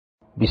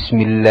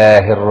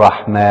বিসমিল্লাহির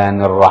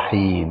রহমানির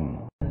রহিম।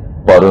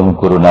 পরম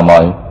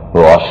করুণাময় ও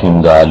অসীম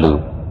দয়ালু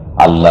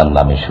আল্লাহর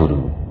নামে শুরু।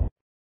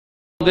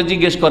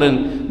 জিজ্ঞেস করেন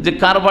যে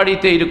কার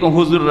বাড়িতে এরকম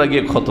হুজুররা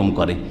গিয়ে খতম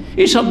করে,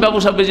 এইসব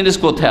ব্যবসা বিজনেস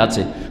কোথায়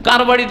আছে?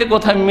 কার বাড়িতে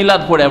কোথায়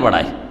মিলাদ পড়ে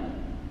বেড়ায়?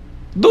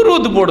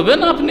 দুরুদ পড়বেন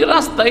আপনি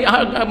রাস্তায়,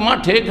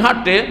 মাঠে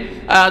ঘাটে,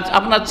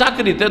 আপনার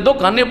চাকরিতে,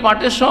 দোকানে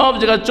পাটে, সব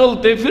জায়গায়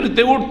চলতে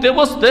ফিরতে উঠতে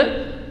বসতে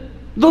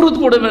দুরুদ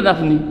পড়বেন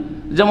আপনি।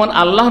 যেমন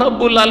আল্লাহ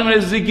রাব্বুল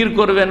আলামিনের জিকির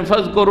করবেন,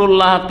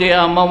 ফাজকুরুল্লাহ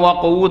কিয়ামান ওয়া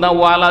কুউদান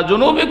ওয়া আলা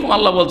জুনুবিকুম।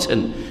 আল্লাহ বলছেন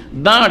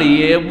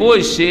দাঁড়িয়ে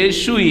বসে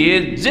শুয়ে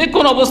যে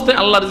কোনো অবস্থায়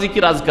আল্লাহর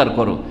জিকির আজকার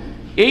করো।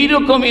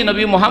 এইরকমই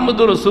নবী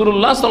মুহাম্মদুর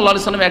রাসূলুল্লাহ সাল্লাল্লাহু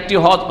আলাইহি ওয়াসাল্লাম একটি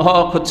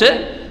হক হচ্ছে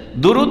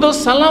দুরুদ ও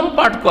সালাম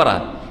পাঠ করা।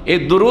 এই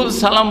দুরুদ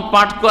সালাম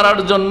পাঠ করার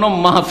জন্য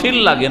মাহফিল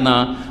লাগে না,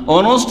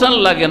 অনুষ্ঠান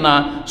লাগে না,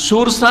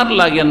 সুরসার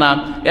লাগে না,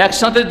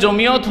 একসাথে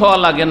জমিয়ত হওয়া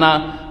লাগে না,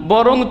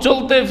 বরং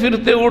চলতে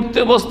ফিরতে উঠতে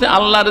বসতে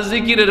আল্লাহর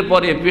জিকিরের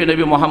পরে প্রিয়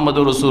নবী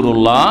মুহাম্মদুর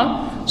রাসূলুল্লাহ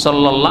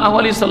সাল্লাল্লাহু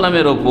আলাইহি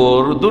সাল্লামের ওপর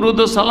দুরুদ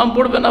ও সালাম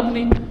পড়বেন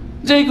আপনি।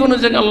 যে কোনো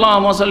জায়গায়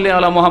আল্লাহুম্মা সাল্লি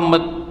আলা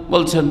মুহাম্মদ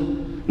বলছেন,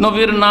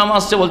 নবীর নাম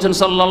আসছে বলছেন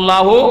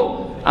সাল্লাল্লাহু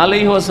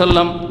আলাইহি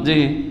ওয়াসাল্লাম। জি,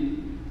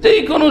 যে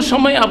কোনো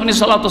সময় আপনি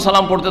সালাত ও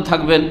সালাম পড়তে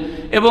থাকবেন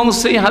এবং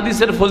সেই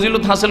হাদিসের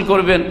ফজিলত হাসিল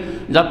করবেন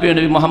যা প্রিয়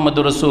নবী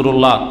মুহাম্মদুর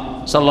রাসূলুল্লাহ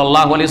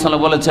সাল্লাল্লাহু আলাইহি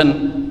সাল্লাম বলেছেন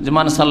যে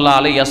মান সাল্লা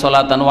আলাইয়া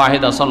সালাতান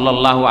ওয়াহিদা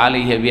সাল্লাল্লাহু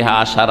আলাইহি বিহা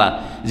আশারা।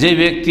 যে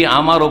ব্যক্তি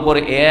আমার ওপর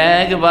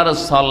একবার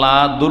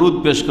সালাত দুরুদ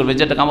পেশ করবে,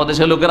 যেটাকে আমাদের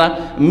দেশের লোকেরা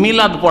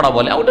মিলাদ পড়া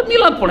বলে। ওটা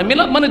মিলাদ পড়ে,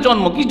 মিলাদ মানে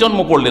জন্ম। কি জন্ম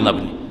পড়লেন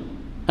আপনি?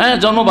 হ্যাঁ,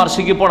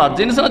 জন্মবার্ষিকী পড়ার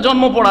জিনিস না,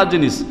 জন্ম পড়ার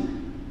জিনিস।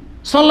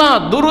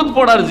 সালাত দুরুদ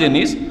পড়ার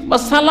জিনিস বা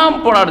সালাম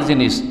পড়ার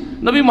জিনিস।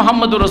 নবী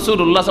মুহাম্মদুর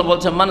রাসূলুল্লাহ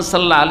বলছেন মান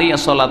সাল্লা আলাইয়া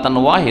সালাতান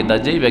ওয়াহিদা,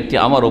 যেই ব্যক্তি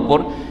আমার ওপর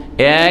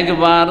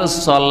একবার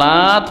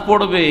সালাত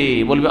পড়বে,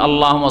 বলবে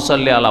আল্লাহুম্মা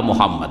সাল্লি আলা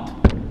মুহাম্মদ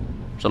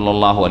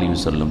সাল্লাল্লাহু আলাইহি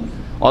ওয়াসাল্লাম,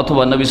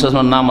 অথবা নবী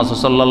সাল্লাল্লাহু আলাইহি ওয়াসাল্লাম নাম আছে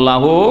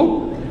সাল্লাল্লাহু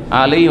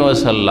আলাইহি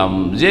ওয়াসাল্লাম,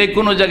 যে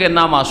কোনো জায়গায়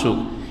নাম আসুক,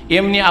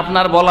 এমনি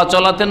আপনার বলা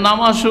চলাতে নাম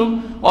আসুক,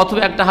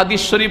 অথবা একটা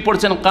হাদিস শরীফ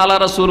পড়ছেন কালা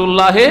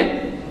রাসূলুল্লাহ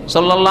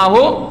সাল্লাল্লাহু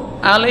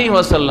আলাইহি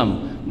ওয়াসাল্লাম,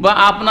 বা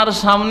আপনার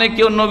সামনে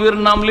কেউ নবীর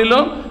নাম নিল,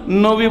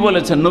 নবী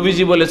বলেছেন,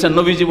 নবীজি বলেছেন,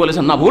 নবীজি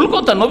বলেছেন, না ভুল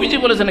কথা, নবীজি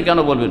বলেছেন কেন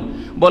বলবেন?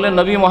 বলেন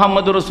নবী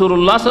মুহাম্মদুর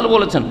রাসূলুল্লাহ সাল্লাল্লাহু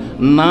বলেছেন,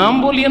 নাম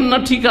বলিয়েন না,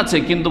 ঠিক আছে,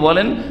 কিন্তু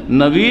বলেন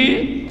নবী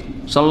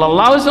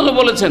সাল্লাল্লাহু আলাইহি সাল্লাম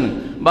বলেছেন,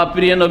 বা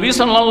প্রিয় নবী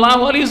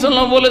সাল্লাল্লাহু আলাইহি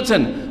সাল্লাম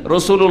বলেছেন,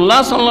 রাসূলুল্লাহ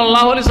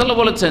সাল্লাল্লাহু আলাইহি সাল্লাম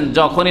বলেছেন।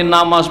 যখনই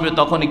নাম আসবে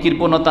তখনই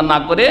কৃপণতা না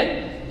করে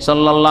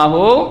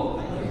সাল্লাল্লাহু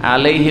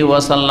আলাইহি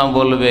ওয়াসাল্লাম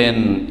বলবেন।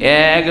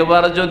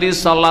 একবার যদি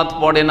সালাত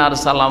পড়েন আর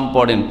সালাম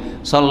পড়েন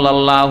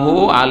সাল্লাল্লাহু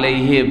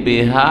আলাইহি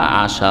বিহা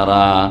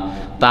আশারা,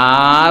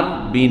 তার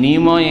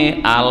বিনিময়ে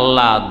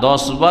আল্লাহ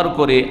 10 বার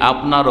করে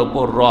আপনার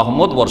ওপর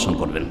রহমত বর্ষণ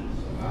করবেন।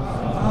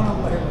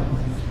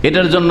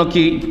 এটার জন্য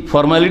কি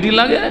ফর্মালিটি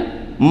লাগে?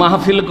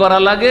 মাহফিল করা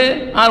লাগে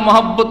আর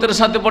মহব্বতের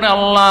সাথে পড়ে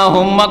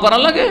আল্লাহুম্মা করা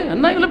লাগে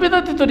না? এগুলো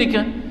বেদাতি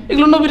তরিকা,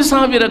 এগুলো নবীর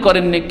সাহাবীরা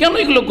করেননি। কেন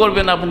এগুলো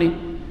করবেন আপনি?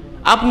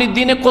 আপনি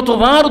দিনে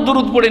কতবার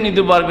দুরুদ পড়ে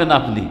নিতে পারবেন?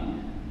 আপনি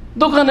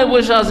দোকানে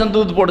বসে আছেন,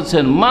 দুধ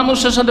পড়ছেন,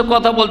 মানুষের সাথে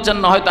কথা বলছেন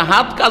না, হয়তো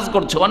হাত কাজ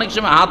করছে, অনেক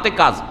সময় হাতে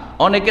কাজ,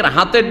 অনেকের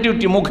হাতের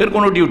ডিউটি, মুখের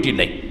কোনো ডিউটি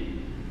নেই।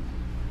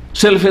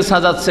 সেলফে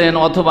সাজাচ্ছেন,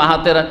 অথবা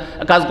হাতের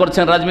কাজ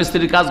করছেন,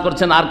 রাজমিস্ত্রির কাজ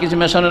করছেন, আর কিছু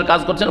মেশনের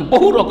কাজ করছেন,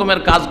 বহু রকমের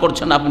কাজ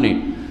করছেন আপনি।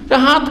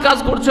 হাত কাজ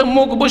করছে,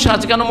 মুখ বসে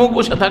আছে, কেন মুখ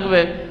বসে থাকবে?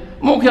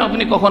 মুখে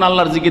আপনি কখন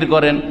আল্লাহর জিকির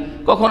করেন,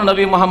 কখন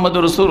নবী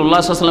মুহাম্মদুর রাসূলুল্লাহ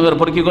সাল্লাল্লাহু আলাইহি ওয়াসাল্লামের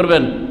উপর কি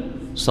করবেন?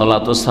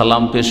 সালাত ও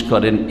সালাম পেশ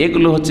করেন।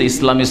 এগুলো হচ্ছে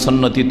ইসলামী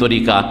সুন্নতি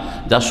তরিকা,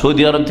 যা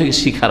সৌদি আরব থেকে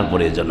শিখার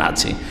প্রয়োজন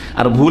আছে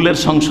আর ভুলের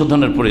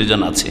সংশোধনের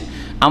প্রয়োজন আছে।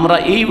 আমরা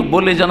এই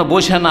বলে যেন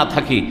বসে না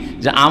থাকি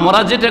যে আমরা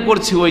যেটা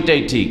করছি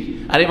ওইটাই ঠিক।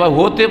 আর এবার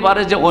হতে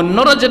পারে যে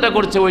অন্যরা যেটা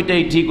করছে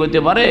ওইটাই ঠিক হতে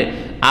পারে।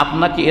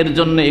 আপনাকে এর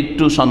জন্য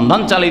একটু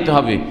সন্ধান চালাইতে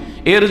হবে,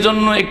 এর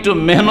জন্য একটু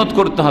মেহনত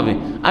করতে হবে।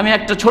 আমি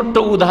একটা ছোট্ট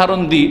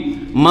উদাহরণ দিই।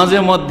 মাঝে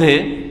মধ্যে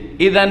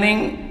ইদানিং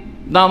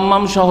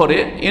দাম্মাম শহরে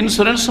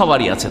ইন্স্যুরেন্স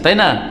সবারই আছে, তাই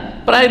না?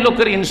 প্রায়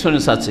লোকের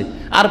ইন্স্যুরেন্স আছে,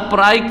 আর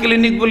প্রায়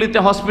ক্লিনিকগুলিতে,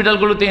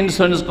 হসপিটালগুলিতে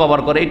ইন্স্যুরেন্স কভার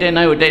করে। এটাই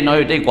নয়, ওইটাই নয়,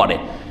 ওইটাই করে।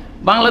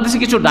 বাংলাদেশে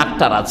কিছু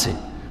ডাক্তার আছে,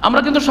 আমরা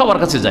কিন্তু সবার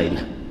কাছে যাই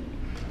না।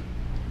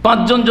 5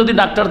 জন যদি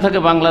ডাক্তার থাকে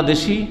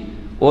বাংলাদেশি,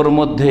 ওর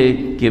মধ্যে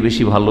কে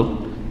বেশি ভালো,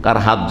 কার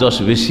হাত যশ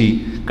বেশি,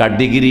 কার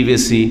ডিগ্রি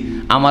বেশি,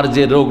 আমার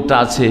যে রোগটা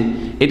আছে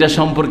এটা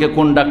সম্পর্কে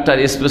কোন ডাক্তার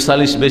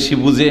স্পেশালিস্ট বেশি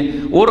বুঝে,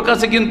 ওর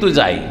কাছে কিন্তু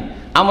যাই।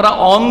 আমরা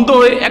অন্ধ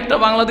হয়ে একটা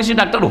বাংলাদেশি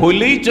ডাক্তার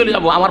হইলেই চলে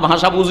যাবো, আমার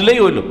ভাষা বুঝলেই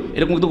হইলো,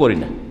 এরকম কিন্তু করি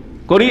না,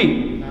 করি।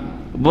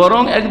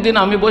 বরং একদিন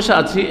আমি বসে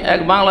আছি, এক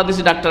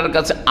বাংলাদেশি ডাক্তারের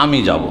কাছে আমি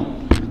যাব,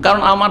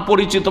 কারণ আমার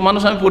পরিচিত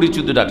মানুষ, আমি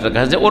পরিচিত ডাক্তারের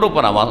কাছে, ওর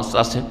ওপর আমার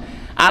আছে।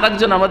 আর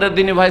একজন আমাদের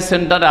দিনী ভাই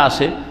সেন্টারে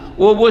আসে,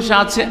 ও বসে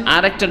আছে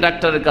আর একটা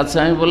ডাক্তারের কাছে।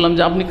 আমি বললাম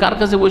যে আপনি কার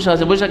কাছে বসে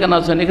আছে, বসে কেন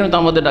আছেন, এখানে তো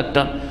আমাদের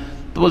ডাক্তার।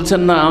 তো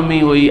বলছেন না, আমি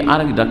ওই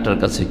আরেক ডাক্তারের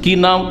কাছে। কি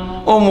নাম?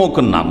 অমুক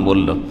নাম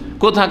বললো।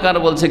 কোথাকার?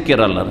 বলছে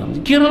কেরালার।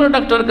 কেরালার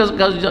ডাক্তারের কাছে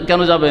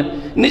কেন যাবেন?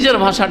 নিজের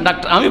ভাষার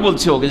ডাক্তার। আমি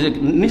বলছি ওকে যে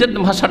নিজের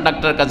ভাষার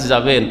ডাক্তারের কাছে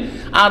যাবেন,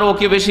 আর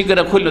ওকে বেশি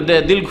করে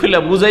দিল খুলে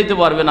বুঝাইতে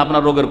পারবেন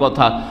আপনার রোগের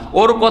কথা,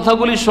 ওর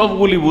কথাগুলি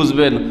সবগুলি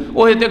বুঝবেন,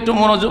 ও হয়তো একটু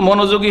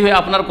মনোযোগী হয়ে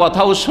আপনার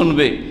কথাও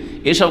শুনবে।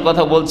 এসব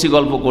কথা বলছি,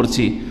 গল্প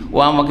করছি, ও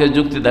আমাকে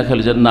যুক্তি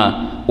দেখালো যে না,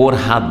 ওর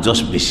হাত যশ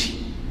বেশি,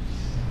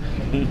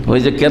 ওই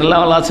যে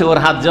কেরালাওয়ালা আছে ওর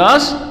হাত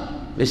যশ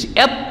বেশি।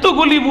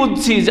 এতগুলি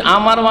বুঝছি যে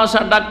আমার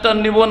ভাষার ডাক্তার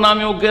নিব না,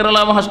 আমি ও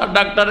কেরালা ভাষার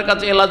ডাক্তারের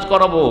কাছে এলাজ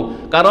করাবো,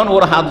 কারণ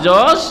ওর হাত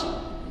যশ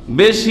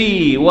বেশি।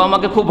 ও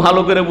আমাকে খুব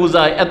ভালো করে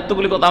বুঝায়,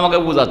 এতগুলি কথা আমাকে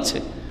বুঝাচ্ছে।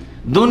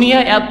 দুনিয়া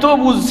এত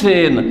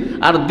বুঝছেন,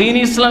 আর দিন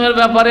ইসলামের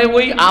ব্যাপারে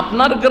ওই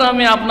আপনার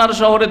গ্রামে আপনার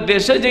শহরের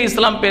দেশে যে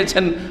ইসলাম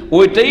পেয়েছেন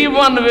ওইটাই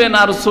মানবেন,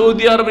 আর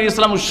সৌদি আরবের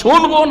ইসলাম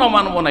শুনবো না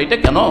মানবো না, এটা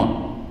কেন?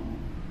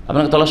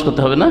 আপনাকে তলাশ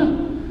করতে হবে না?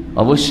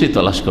 অবশ্যই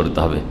তলাশ করতে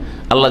হবে।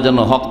 আল্লাহ যেন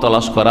হক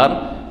তলাশ করার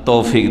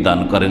তৌফিক দান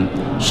করেন।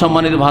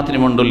 সম্মানিত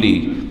ভাতৃমণ্ডলী,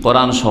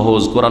 কোরআন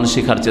সহজ, কোরআন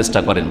শেখার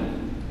চেষ্টা করেন।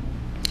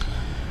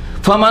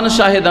 ফামান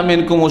শাহেদা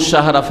মিনকুমুশ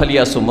শাহরা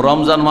ফালিয়াসুম,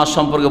 রমজান মাস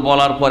সম্পর্কে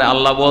বলার পরে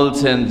আল্লাহ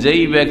বলছেন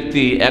যেই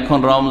ব্যক্তি এখন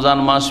রমজান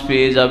মাস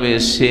পেয়ে যাবে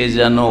সে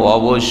যেন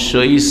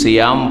অবশ্যই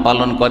সিয়াম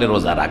পালন করে,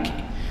 রোজা রাখে।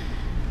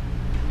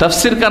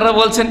 তাফসীরকাররা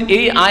বলছেন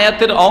এই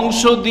আয়াতের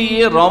অংশ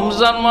দিয়ে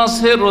রমজান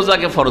মাসে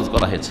রোজাকে ফরজ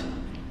করা হয়েছে।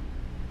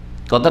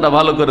 কথাটা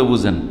ভালো করে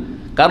বুঝেন,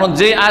 কারণ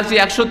যে আয়াত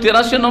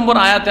 183 নম্বর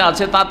আয়াতে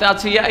আছে তাতে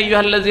আছে ইয়া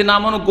আইয়ুহাল্লাযীনা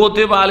আমানু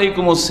কুতিবা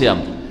আলাইকুমুস সিয়াম,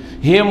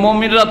 হে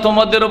মুমিনরা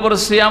তোমাদের উপর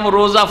সিয়াম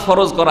রোজা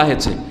ফরজ করা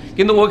হয়েছে।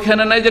 কিন্তু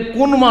ওখানে নাই যে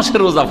কোন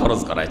মাসের রোজা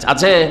ফরজ করা হয়েছে,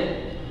 আছে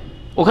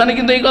ওখানে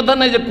কিন্তু এই কথা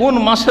নাই যে কোন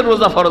মাসের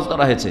রোজা ফরজ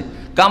করা হয়েছে।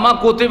 কামা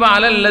কুতিবা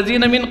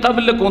আলাল্লাযীনা মিন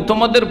ক্বাবলিকুম,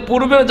 তোমাদের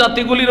পূর্বের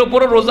জাতিগুলির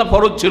উপরে রোজা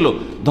ফরজ ছিল।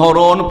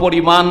 ধরন,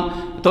 পরিমাণ,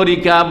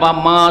 তরিকা বা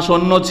মাস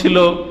অন্য ছিল,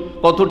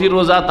 কতটি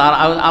রোজা তার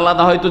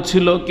আলাদা হয়তো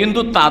ছিল, কিন্তু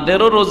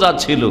তাদেরও রোজা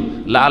ছিল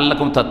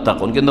লাআল্লাকুম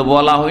তাত্তাকুন। কিন্তু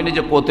বলা হয়নি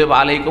যে কুতিবা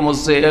আলাইকুমুস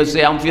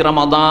সিয়াম ফি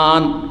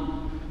রমাদান,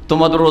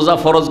 তোমাদের রোজা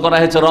ফরজ করা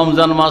হয়েছে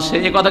রমজান মাসে,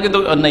 এই কথা কিন্তু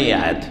নেই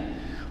আয়াত।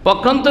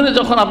 পক্ষান্তরে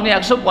যখন আপনি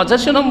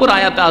 185 নম্বর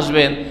আয়াতে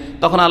আসবেন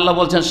তখন আল্লাহ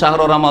বলছেন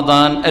শাহরু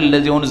রমাদান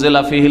আল্লাযী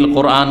উনজিলা ফীহিল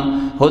কুরআন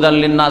হুদাল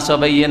লিন-নাস ওয়া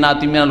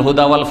বায়্যিনাতিম মিনাল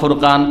হুদা ওয়াল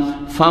ফুরকান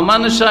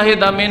ফামান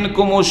শাহিদা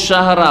মিনকুমুশ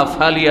শাহরা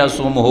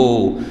ফালিয়াসুমহু।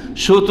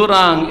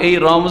 সুতরাং এই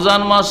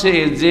রমজান মাসে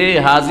যে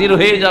হাজির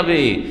হয়ে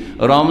যাবে,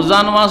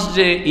 রমজান মাস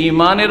যে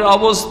ঈমানের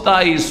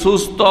অবস্থায়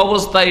সুস্থ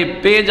অবস্থায়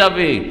পেয়ে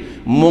যাবে,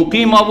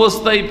 মুকিম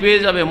অবস্থায় পেয়ে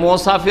যাবে,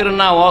 মুসাফির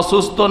না,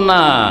 অসুস্থ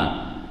না,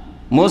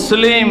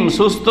 মুসলিম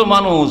সুস্থ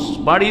মানুষ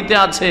বাড়িতে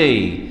আছে,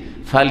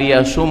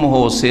 ফালিয়াসুমহু,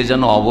 সে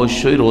যেন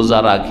অবশ্যই রোজা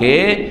রাখে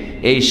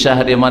এই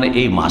শাহরে, মানে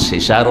এই মাসে,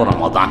 শাহরু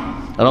রমাদান,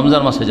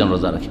 রমজান মাসে যেন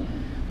রোজা রাখে।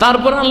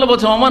 তারপর আল্লাহ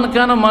বলছে ওমান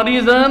কানা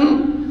মারিদান,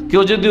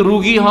 কেউ যদি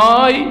রুগী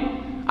হয়,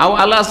 আও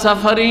আলা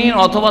সাফারিন,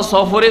 অথবা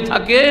সফরে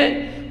থাকে,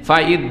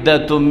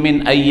 ফাইদ্দাতুম মিন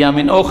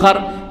আইয়ামিন উখার,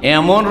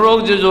 এমন রোগ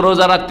যে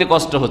রোজা রাখতে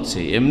কষ্ট হচ্ছে,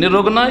 এমনি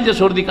রোগ নয় যে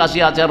সর্দি কাশি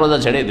আছে আর রোজা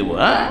ছেড়ে দেবো,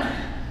 হ্যাঁ,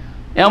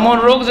 এমন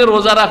রোগ যে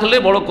রোজা রাখলে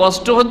বড়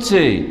কষ্ট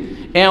হচ্ছে,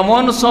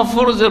 এমন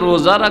সফর যে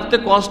রোজা রাখতে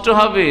কষ্ট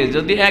হবে,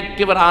 যদি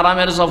একেবারে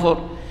আরামের সফর,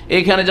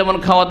 এইখানে যেমন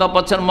খাওয়া দাওয়া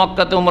পাচ্ছেন,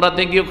 মক্কাতে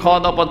উমরাতে গিয়ে খাওয়া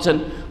দাওয়া পাচ্ছেন,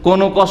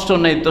 কোনো কষ্ট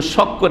নেই, তো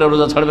শখ করে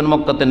রোজা ছাড়বেন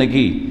মক্কাতে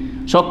নাকি?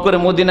 শখ করে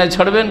মদিনায়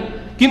ছাড়বেন?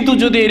 কিন্তু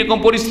যদি এরকম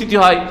পরিস্থিতি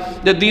হয়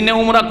যে দিনে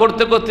উমরা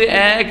করতে করতে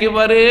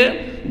একেবারে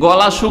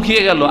গলা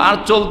শুকিয়ে গেল, আর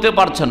চলতে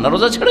পারছেন না,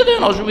 রোজা ছেড়ে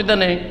দেন, অসুবিধা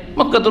নেই,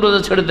 মক্কাতে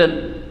রোজা ছেড়ে দেন।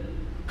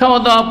 খাওয়া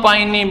দাওয়া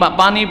পাইনি বা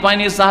পানি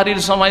পাইনি,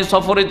 সাহারির সময়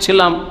সফরে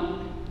ছিলাম,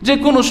 যে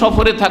কোনো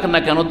সফরে থাক না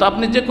কেন, তো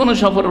আপনি যে কোনো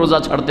সফরে রোজা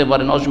ছাড়তে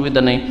পারেন,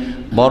 অসুবিধা নেই।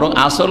 বরং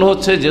আসল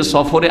হচ্ছে যে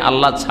সফরে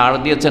আল্লাহ ছাড়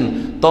দিয়েছেন,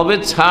 তবে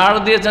ছাড়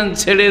দিয়েছেন,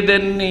 ছেড়ে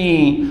দেননি,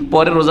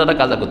 পরে রোজাটা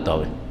কাজা করতে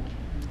হবে।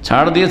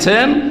 ছাড়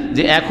দিয়েছেন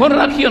যে এখন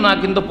রাখিও না,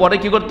 কিন্তু পরে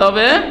কি করতে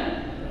হবে?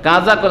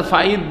 কাজা করে।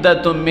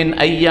 ফাইদ্দাতুম মিন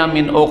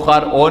আইয়ামিন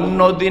উখার, অন্য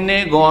দিনে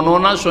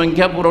গণনা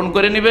সংখ্যা পূরণ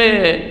করে নিবে।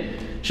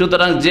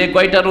 সুতরাং যে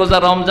কয়টা রোজা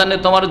রমজানে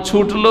তোমার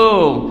ছুটলো,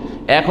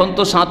 এখন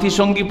তো সাথী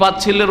সঙ্গী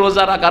পাচ্ছিলে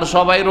রোজা রাখার,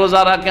 সবাই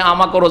রোজা রাখে,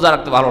 আমাকেও রোজা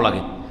রাখতে ভালো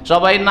লাগে,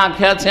 সবাই না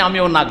খেয়ে আছে,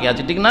 আমিও না খেয়ে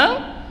আছি, ঠিক না?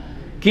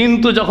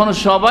 কিন্তু যখন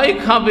সবাই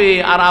খাবে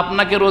আর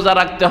আপনাকে রোজা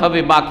রাখতে হবে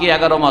বাকি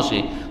 11 মাসে,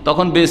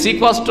 তখন বেশি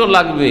কষ্ট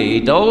লাগবে,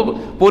 এটাও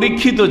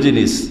পরীক্ষিত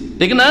জিনিস,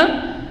 ঠিক না?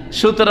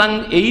 সুতরাং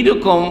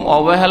এইরকম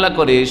অবহেলা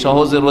করে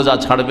সহজে রোজা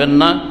ছাড়বেন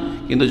না,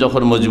 কিন্তু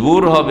যখন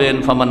মজবুর হবেন,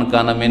 ফামান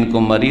কানা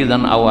মিনকুম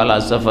মারিদান আও আলা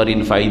সাফারিন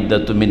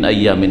ফাইদ্দাতুম মিন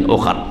আইয়ামিন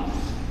উখার।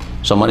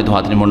 সম্মানিত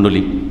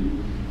ভাতৃমণ্ডলী,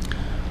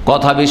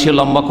 কথা বেশি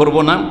লম্বা করব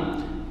না,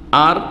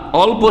 আর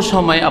অল্প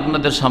সময়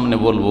আপনাদের সামনে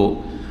বলবো,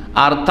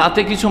 আর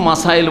তাতে কিছু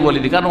মাসাইল বলে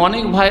দিই। কারণ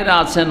অনেক ভাইরা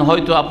আছেন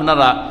হয়তো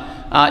আপনারা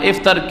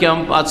ইফতার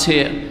ক্যাম্প আছে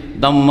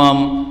দাম্মাম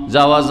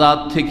জাওয়াজাত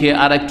থেকে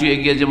আর একটু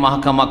এগিয়ে যে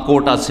মাহকামা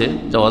কোর্ট আছে,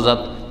 জাওয়াজাত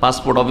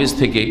পাসপোর্ট অফিস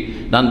থেকে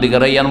ডান দিকে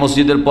রাইয়ান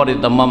মসজিদের পরে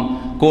দাম্মাম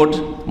কোর্ট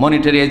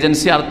মনিটারি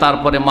এজেন্সি, আর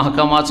তারপরে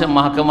মাহকামা আছে,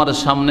 মাহকামার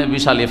সামনে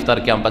বিশাল ইফতার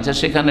ক্যাম্প আছে।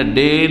 সেখানে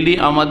ডেইলি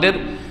আমাদের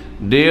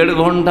 1.5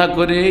 ঘন্টা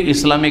করে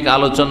ইসলামিক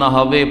আলোচনা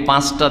হবে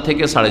 5টা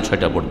থেকে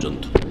 6:30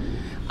 পর্যন্ত।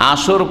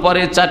 আসর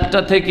পরে 4টা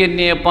থেকে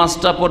নিয়ে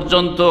 5টা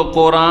পর্যন্ত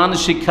কোরআন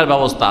শিক্ষার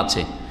ব্যবস্থা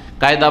আছে।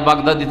 কায়দা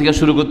বাগদাদি থেকে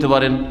শুরু করতে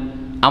পারেন,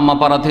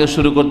 আম্মাপাড়া থেকে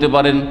শুরু করতে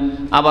পারেন,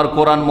 আবার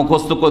কোরআন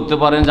মুখস্থ করতে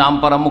পারেন যে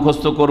আমপাড়া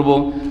মুখস্থ করব,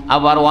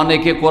 আবার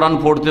অনেকে কোরআন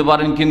পড়তে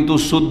পারেন কিন্তু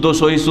শুদ্ধ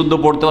সহি শুদ্ধ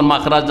পড়তে পারেন,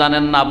 মাখরাজ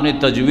জানেন না, আপনি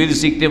তাজবিদ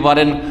শিখতে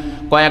পারেন।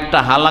 কয়েকটা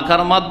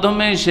হালাকার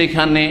মাধ্যমে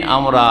সেখানে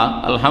আমরা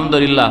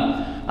আলহামদুলিল্লাহ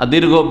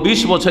দীর্ঘ 20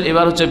 বছর,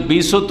 এবার হচ্ছে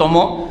 20তম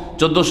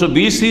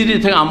 1420 হিজরি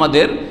থেকে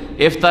আমাদের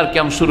ইফতার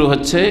ক্যাম্প শুরু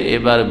হচ্ছে।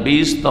 এবার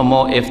 20তম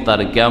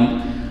ইফতার ক্যাম্প।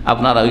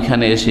 আপনারা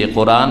ওইখানে এসে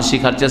কোরআন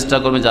শেখার চেষ্টা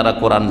করবেন যারা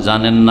কোরআন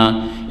জানেন না,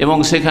 এবং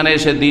সেখানে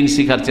এসে দিন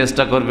শেখার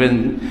চেষ্টা করবেন।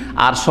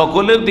 আর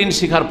সকলের দিন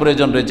শেখার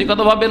প্রয়োজন রয়েছে।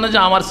 কথা ভাববেন না যে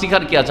আমার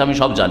শেখার কি আছে, আমি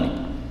সব জানি।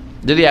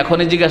 যদি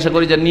এখনই জিজ্ঞাসা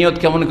করি যে নিয়ত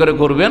কেমন করে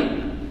করবেন,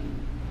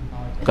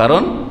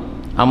 কারণ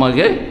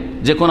আমাকে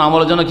যে কোনো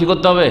আমলের জন্য কী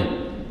করতে হবে,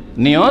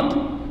 নিয়ত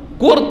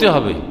করতে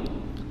হবে।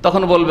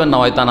 তখন বলবেন না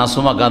হয়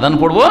তানাসুমা গাদান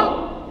পড়বো,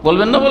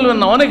 বলবেন না? বলবেন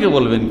না? অনেকে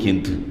বলবেন,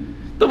 কিন্তু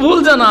তো ভুল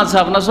জানা আছে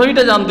আপনার,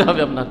 সহিটা জানতে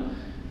হবে আপনার।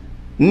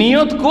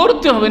 নিয়ত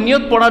করতে হবে,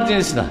 নিয়ত পড়ার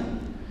জিনিস না।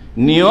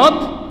 নিয়ত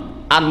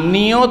আর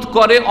নিয়ত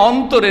করে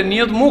অন্তরে,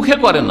 নিয়ত মুখে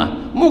করে না।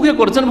 মুখে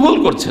করছেন, ভুল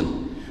করছেন।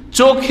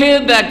 চোখে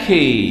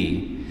দেখে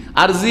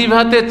আর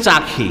জিভাতে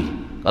চাখে,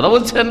 কথা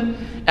বলছেন।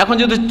 এখন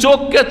যদি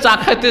চোখকে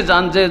চাখাইতে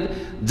যান যে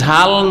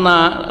ঝাল না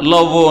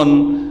লবণ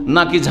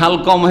নাকি ঝাল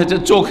কম হয়েছে,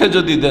 চোখে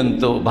যদি দেন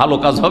তো ভালো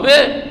কাজ হবে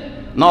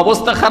না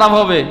অবস্থা খারাপ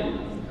হবে?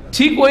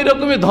 ঠিক ওই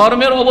রকমই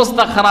ধর্মের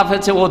অবস্থা খারাপ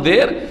হয়েছে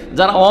ওদের,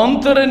 যারা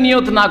অন্তরে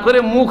নিয়ত না করে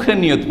মুখে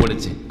নিয়ত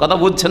পড়েছে। কথা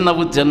বুঝছেন না?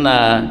 বুঝছেন না?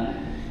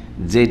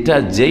 যেটা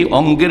যেই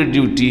অঙ্গের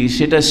ডিউটি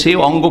সেটা সেই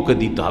অঙ্গকে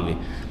দিতে হবে।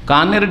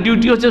 কানের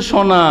ডিউটি হচ্ছে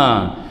শোনা,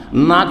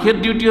 নাকের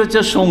ডিউটি হচ্ছে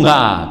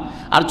শুঁঘা,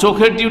 আর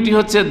চোখের ডিউটি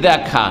হচ্ছে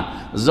দেখা,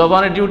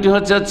 জবানের ডিউটি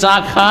হচ্ছে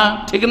চাখা,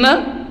 ঠিক না?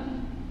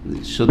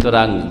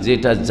 সুতরাং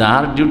যেটা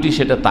যার ডিউটি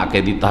সেটা তাকে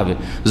দিতে হবে।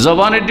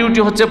 জবানের ডিউটি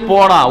হচ্ছে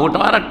পড়া, ওটা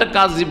আর একটা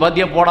কাজ, জিহ্বা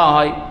দিয়ে পড়া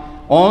হয়।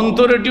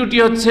 অন্তরের ডিউটি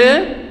হচ্ছে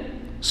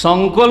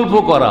সংকল্প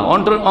করা,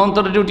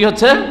 অন্তরের ডিউটি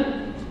হচ্ছে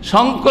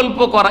সংকল্প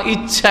করা,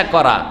 ইচ্ছা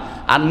করা।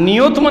 আর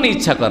নিয়ত মানে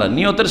ইচ্ছা করা।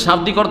 নিয়তের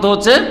শাব্দিক অর্থ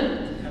হচ্ছে,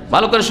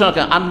 ভালো করে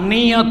শোনা, আর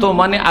নিয়ত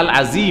মানে আল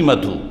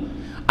আজিমাতু,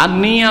 আর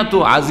নিয়াতু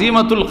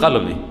আজিমাতুল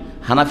কালবে।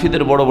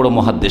 হানাফিদের বড় বড়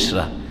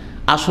মুহাদ্দিসরা,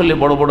 আসলে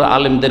বড় বড়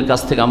আলেমদের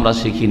কাছ থেকে আমরা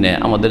শিখি না।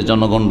 আমাদের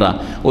জনগণরা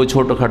ওই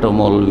ছোটোখাটো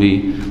মৌলভী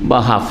বা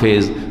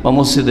হাফেজ বা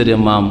মসজিদের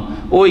ইমাম,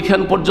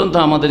 ওইখান পর্যন্ত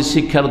আমাদের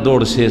শিক্ষার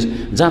দৌড় শেষ,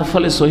 যার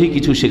ফলে সহি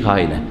কিছু শেখা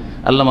হয় না।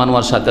 আল্লামা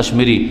আনোয়ার শাহ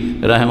কাশ্মীরি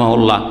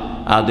রাহিমাহুল্লাহ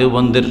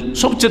দেওবন্দের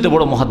সবচেয়ে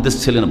বড় মুহাদ্দিস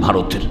ছিলেন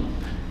ভারতের।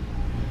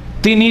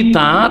 তিনি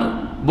তার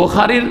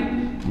বুখারীর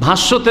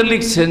ভাষ্যতে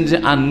লিখছেন যে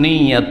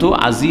আন-নিয়াতু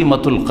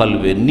আজিমাতুল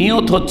কলবে,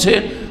 নিয়ত হচ্ছে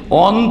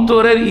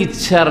অন্তরের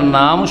ইচ্ছার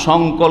নাম,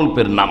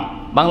 সংকল্পের নাম।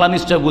 বাংলা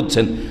নিশ্চয়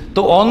বুঝছেন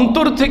তো।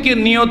 অন্তর থেকে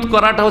নিয়ত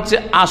করাটা হচ্ছে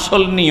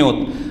আসল নিয়ত,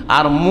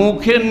 আর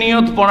মুখে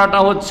নিয়ত পড়াটা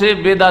হচ্ছে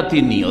বেদাতি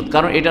নিয়ত।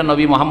 কারণ এটা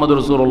নবী মুহাম্মদ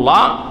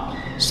রাসূলুল্লাহ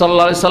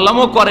সাল্লাল্লাহু আলাইহি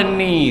সাল্লামও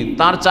করেননি,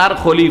 তার 4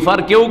 খলিফার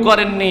কেউ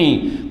করেননি,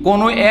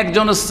 কোনো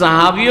একজন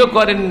সাহাবীও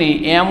করেননি।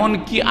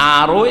 এমনকি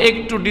আরও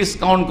একটু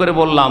ডিসকাউন্ট করে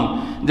বললাম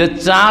যে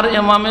 4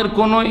 ইমামের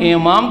কোনো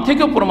ইমাম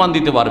থেকে প্রমাণ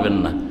দিতে পারবেন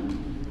না।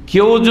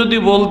 কেউ যদি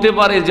বলতে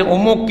পারে যে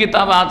অমুক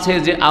কিতাব আছে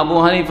যে আবু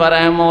হানিফা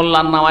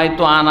রাহিমাহুল্লাহ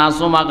নাওয়াইতু আন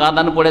আসুমা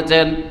গাদান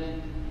পড়েছেন,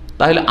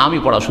 তাহলে আমি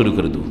পড়া শুরু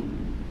করে দেব।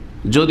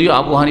 যদিও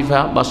আবু হানিফা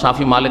বা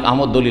শাফি মালিক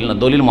আহমদ দলিল না,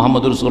 দলিল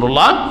মুহাম্মদ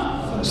রাসূলুল্লাহ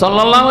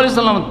সাল্লাল্লাহু আলাইহি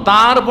সাল্লাম,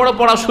 তারপরে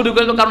পড়া শুরু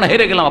করে দেব, কারণ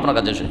হেরে গেলাম আপনার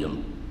কাছে সেজন্য।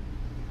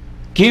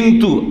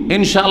 কিন্তু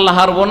ইনশাআল্লাহ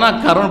হারবো না,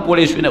 কারণ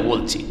পড়ে শুনে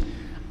বলছি।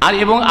 আর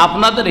এবং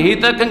আপনাদের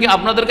হিতাকাঙ্ক্ষী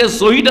আপনাদেরকে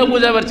সহিটা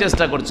বোঝাবার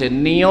চেষ্টা করছে।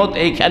 নিয়ত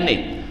এইখানে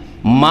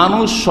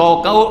মানুষ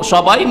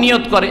সবাই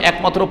নিয়ত করে,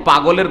 একমাত্র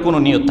পাগলের কোনো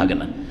নিয়ত থাকে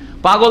না।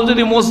 পাগল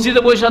যদি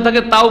মসজিদে বসে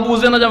থাকে তাও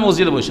বুঝে না যে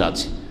মসজিদে বসে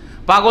আছে।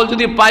 পাগল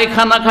যদি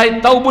পায়খানা খায়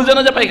তাও বুঝে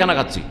না যে পায়খানা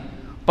খাচ্ছি।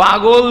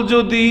 পাগল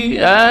যদি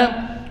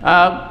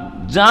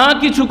যা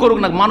কিছু করুক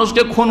না,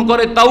 মানুষকে খুন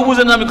করে তাও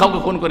বুঝে না আমি কাউকে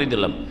খুন করে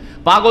দিলাম।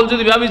 পাগল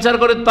যদি ব্যভিচার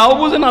করে তাও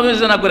বুঝে না আমি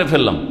জেনা করে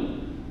ফেললাম।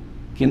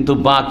 কিন্তু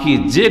বাকি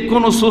যে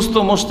কোনো সুস্থ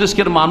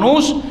মস্তিষ্কের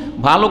মানুষ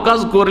ভালো কাজ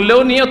করলেও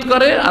নিয়ত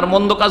করে, আর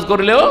মন্দ কাজ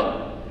করলেও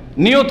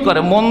নিয়ত করে।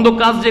 মন্দ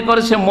কাজ যে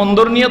করে সে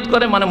মন্দর নিয়ত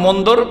করে, মানে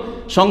মন্দর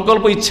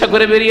সংকল্প ইচ্ছা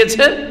করে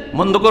বেরিয়েছে,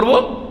 মন্দ করব,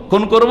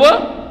 খুন করব,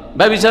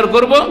 ব্যভিচার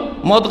করব,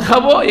 মদ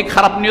খাবো, এই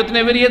খারাপ নিয়ত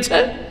নিয়ে বেরিয়েছে।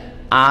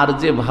 আর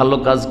যে ভালো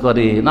কাজ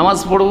করে, নামাজ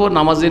পড়বো,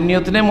 নামাজের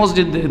নিয়ত নিয়ে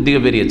মসজিদ দিকে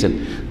বেরিয়েছেন।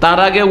 তার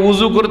আগে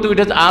উজু করতে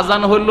উঠেছে,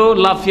 আজান হলো,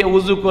 লাফিয়ে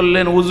উজু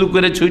করলেন, উজু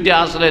করে ছুটে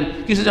আসলেন।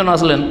 কিছু যেন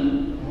আসলেন,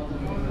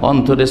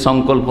 অন্তরে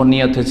সংকল্প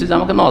নিয়ত হয়েছে যে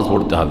আমাকে নামাজ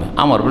পড়তে হবে,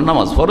 আমার উপরে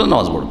নামাজ ফরজ,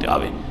 নামাজ পড়তে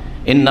হবে।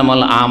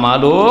 ইন্নামাল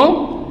আমালু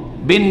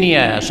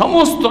বিন্নিয়া,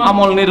 সমস্ত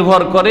আমল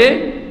নির্ভর করে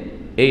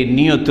এই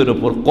নিয়তের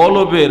উপর,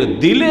 কলবের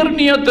দিলের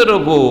নিয়তের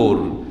উপর।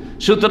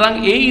 সুতরাং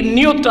এই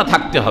নিয়তটা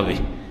থাকতে হবে।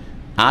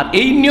 আর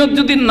এই নিয়ত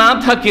যদি না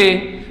থাকে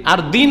আর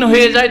দিন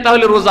হয়ে যায়,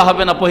 তাহলে রোজা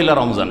হবে না পহিলা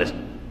রমজানের।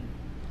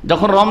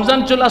 যখন রমজান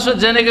চলে আসে,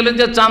 জেনে গেলেন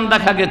যে চাঁদ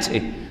দেখা গেছে,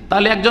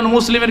 তাহলে একজন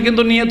মুসলিমের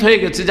কিন্তু নিয়ত হয়ে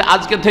গেছে যে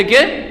আজকে থেকে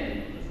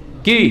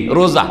কি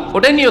রোজা,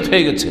 ওটাই নিয়ত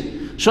হয়ে গেছে।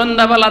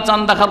 সন্ধ্যাবেলা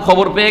চাঁদ দেখার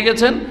খবর পেয়ে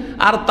গেছেন,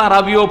 আর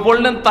তারাবিও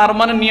পড়লেন, তার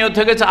মানে নিয়ত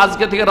হয়ে গেছে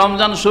আজকে থেকে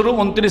রমজান শুরু,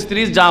 29,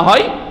 30 যা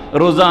হয়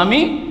রোজা আমি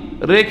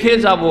রেখে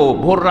যাব।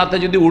 ভোর রাতে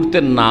যদি উঠতে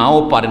নাও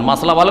পারেন,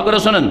 মাসলা ভালো করে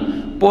শোনেন,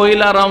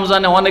 পয়লা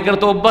রমজানে অনেকের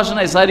তো অভ্যাস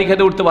নাই, সাহরি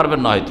খেতে উঠতে পারবেন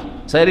না, হয়তো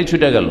সাহরি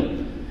ছুটে গেল,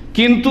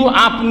 কিন্তু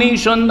আপনি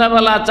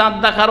সন্ধ্যাবেলা চাঁদ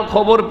দেখার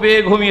খবর পেয়ে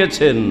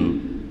ঘুমিয়েছেন,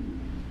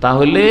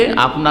 তাহলে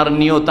আপনার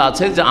নিয়ত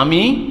আছে যে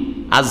আমি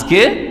আজকে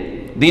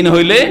দিন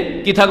হইলে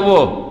কি থাকবো,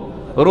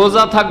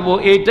 রোজা থাকবো।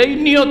 এইটাই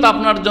নিয়ত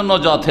আপনার জন্য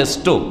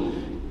যথেষ্ট।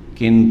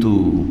 কিন্তু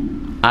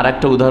আর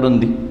একটা উদাহরণ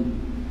দিই,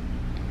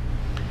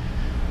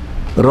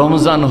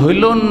 রমজান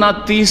হইল না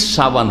 30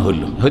 শাবান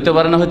হইল, হইতে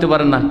পারে না, হইতে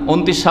পারে না।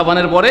 29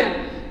 শাবানের পরে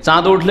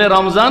চাঁদ উঠলে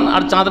রমজান,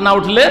 আর চাঁদ না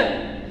উঠলে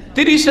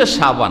 30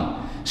 শাবান।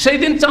 সেই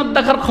দিন চাঁদ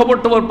দেখার খবর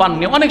টবর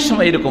পাননি। অনেক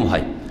সময় এরকম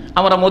হয়।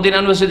 আমরা মদিনা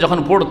ইউনিভার্সিটি যখন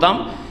পড়তাম,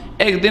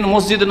 একদিন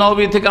মসজিদ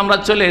নববী থেকে আমরা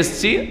চলে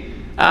এসেছি,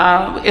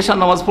 এশার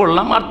নামাজ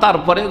পড়লাম, আর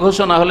তারপরে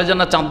ঘোষণা হলে যে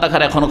না চাঁদ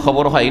দেখার এখনো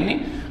খবর হয়নি।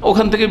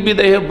 ওখান থেকে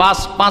বিদায় হয়ে বাস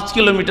 5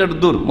 কিলোমিটার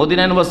দূর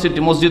মদিনা ইউনিভার্সিটি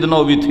মসজিদ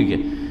নববী থেকে।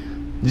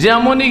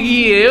 যেমনই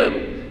গিয়ে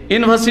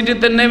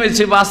ইউনিভার্সিটিতে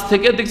নেমেছি বাস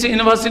থেকে, দেখছি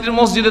ইউনিভার্সিটির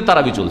মসজিদে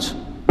তারাবি চলছে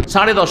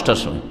 10:30টার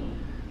সময়,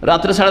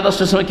 রাত্রে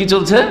 10:30টার সময় কি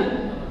চলছে?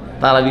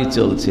 তারাবি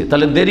চলছে।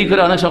 তাহলে দেরি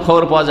করে অনেক সময়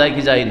খবর পাওয়া যায়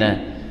কি যায় না।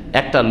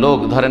 একটা লোক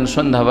ধরেন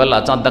সন্ধ্যাবেলা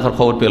চাঁদ দেখার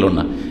খবর পেল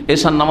না,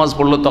 এশার নামাজ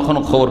পড়লো,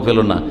 তখনও খবর পেল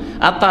না,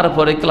 আর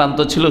তারপরে ক্লান্ত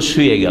ছিল,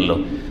 শুয়ে গেল।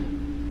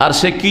 আর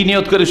সে কি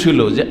নিয়ত করে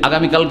শুইল যে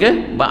আগামীকালকে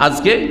বা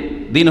আজকে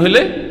দিন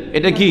হইলে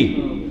এটা কি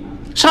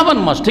শাবান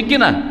মাস, ঠিক কি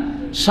না?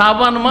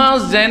 শাবান মাস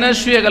যায় না,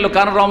 শুয়ে গেল,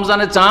 কারণ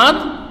রমজানে চাঁদ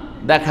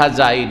দেখা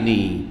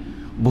যায়নি।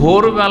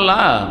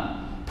 ভোরবেলা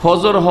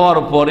ফজর হওয়ার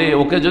পরে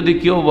ওকে যদি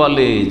কেউ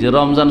বলে যে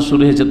রমজান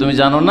শুরু হয়েছে, তুমি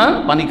জানো না,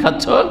 পানি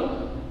খাচ্ছ,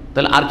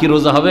 তাহলে আর কি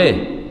রোজা হবে?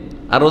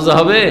 আর রোজা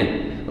হবে?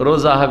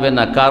 রোজা হবে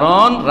না।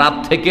 কারণ রাত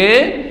থেকে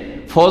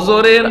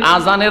ফজরের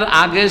আজানের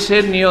আগে সে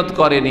নিয়ত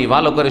করেনি।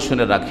 ভালো করে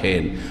শুনে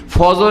রাখেন,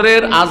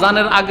 ফজরের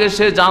আজানের আগে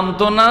সে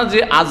জানতো না যে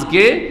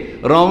আজকে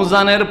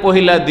রমজানের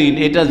পহিলা দিন,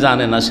 এটা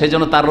জানে না,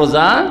 সেজন্য তার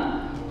রোজা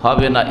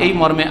হবে না। এই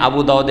মর্মে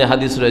আবু দাউদে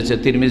হাদিস রয়েছে,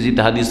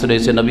 তিরমিজিতে হাদিস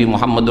রয়েছে, নবী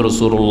মুহাম্মদ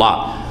রাসূলুল্লাহ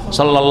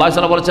সাল্লাল্লাহু আলাইহি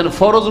ওয়াসাল্লাম বলেছেন,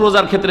 ফরজ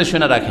রোজার ক্ষেত্রে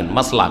শুনে রাখেন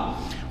মাসলা,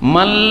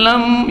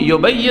 মাল্লাম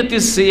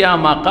ইউবাইয়িতিস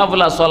সিয়ামা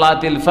ক্বাবলা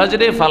সালাতিল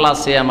ফজর ফালা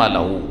সিয়ামা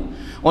লাহু।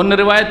 অন্য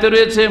রিওয়ায়াতে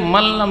রয়েছে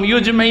মাল্লাম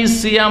ইউজমাইস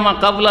সিয়ামা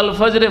ক্বাবলাল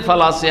ফজর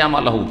ফালা সিয়ামা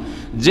লাহু।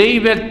 যেই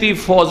ব্যক্তি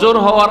ফজর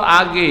হওয়ার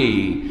আগে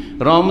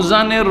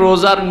রমজানের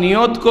রোজার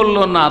নিয়ত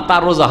করলো না,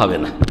 তার রোজা হবে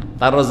না,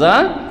 তার রোজা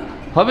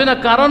হবে না।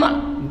 কারণ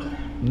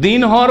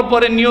দিন হওয়ার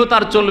পরে নিয়ত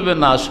আর চলবে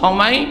না,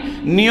 সময়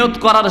নিয়ত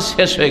করার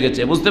শেষ হয়ে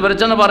গেছে। বুঝতে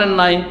পেরেছেন না পারেন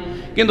নাই?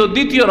 কিন্তু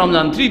দ্বিতীয়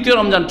রমজান, তৃতীয়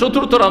রমজান,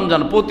 চতুর্থ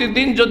রমজান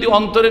প্রতিদিন যদি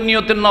অন্তরে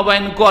নিয়তের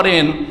নবায়ন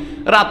করেন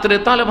রাত্রে,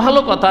 তাহলে ভালো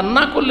কথা,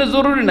 না করলে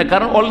জরুরি না।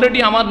 কারণ অলরেডি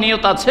আমার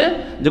নিয়ত আছে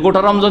যে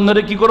গোটা রমজান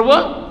ধরে কি করব,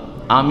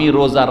 আমি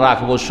রোজা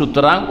রাখবো।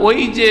 সুতরাং ওই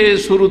যে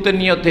শুরুতে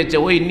নিয়ত হয়েছে,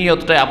 ওই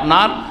নিয়তটাই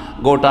আপনার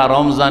গোটা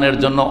রমজানের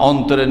জন্য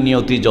অন্তরের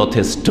নিয়তি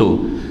যথেষ্ট।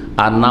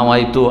 আর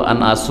নাওয়াইতু আন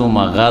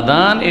আসুমা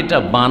গাদান, এটা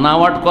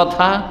বানাওয়াট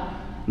কথা,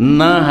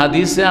 না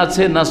হাদিসে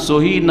আছে, না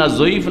সহি, না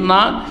জয়ীফ,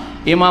 না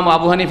ইমাম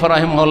আবু হানিফা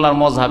রাহিমাহুল্লাহর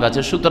মযহাব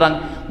আছে। সুতরাং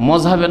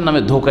মযহাবের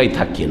নামে ধোকাই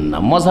থাকেন না।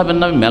 মযহাবের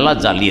নামে মেলা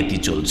জালিয়াতি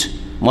চলছে,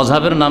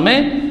 মযহাবের নামে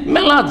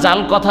মেলা জাল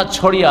কথা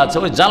ছড়িয়ে আছে,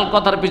 ওই জাল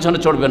কথার পিছনে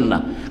চড়বেন না।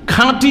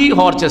 খাঁটি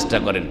হওয়ার চেষ্টা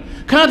করেন,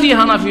 খাঁটি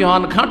হানাফি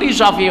হন, খাঁটি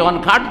শাফি হন,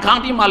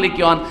 খাঁটি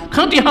মালিকি হন,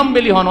 খাঁটি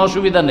হাম্বেলি হন,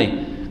 অসুবিধা নেই।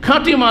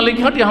 খাঁটি মালিক,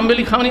 খাঁটি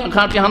হাম্বেলি,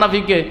 খাঁটি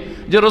হানাফিকে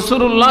যে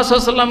রাসূলুল্লাহ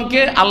সাল্লাল্লাহু আলাইহি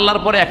ওয়াসাল্লামকে আল্লাহর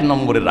পরে 1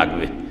 নম্বরে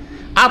রাখবে,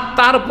 আর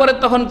তারপরে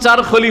তখন 4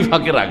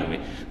 খলিফাকে রাখবে,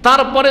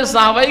 তারপরে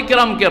সাহাবায়ে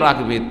কেরামকে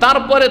রাখবে,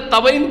 তারপরে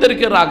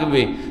তাবেঈনদেরকে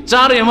রাখবে,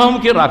 4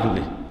 ইমামকে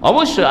রাখবে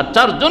অবশ্যই, আর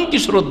 4 জনকে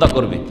শ্রদ্ধা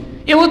করবে।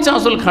 এ হচ্ছে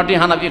আসল খাঁটি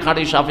হানাফি,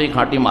 খাঁটি শাফি,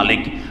 খাঁটি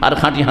মালিক আর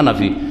খাঁটি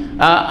হানাফি।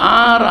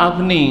 আর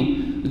আপনি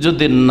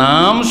যদি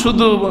নাম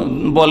শুধু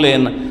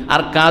বলেন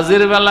আর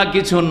কাজের বেলা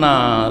কিছু না,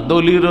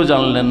 দলিলও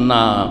জানলেন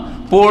না,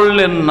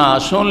 পড়লেন না,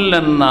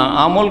 শুনলেন না,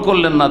 আমল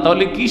করলেন না,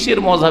 তাহলে কিসের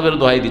মযহাবের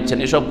দোহাই দিচ্ছেন?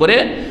 এসব করে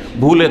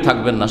ভুলে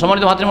থাকবেন না।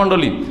 সম্মানিত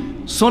ভাতৃমণ্ডলী,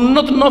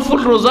 সুন্নত নফল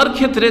রোজার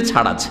ক্ষেত্রে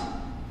ছাড় আছে,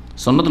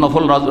 সুন্নত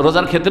নফল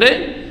রোজার ক্ষেত্রে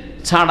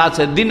ছাড়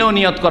আছে। দিনেও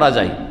নিয়ত করা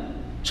যায়,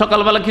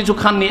 সকালবেলা কিছু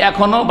খাননি,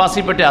 এখনও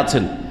বাসি পেটে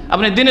আছেন,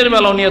 আপনি দিনের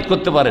বেলাও নিয়ত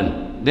করতে পারেন।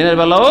 দিনের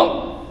বেলাও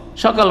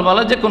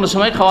সকালবেলা যে কোনো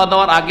সময় খাওয়া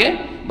দাওয়ার আগে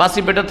বাসি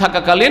পেটে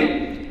থাকাকালীন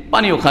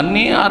পানিও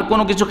খাননি আর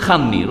কোনো কিছু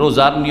খাননি,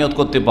 রোজার নিয়ত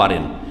করতে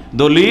পারেন।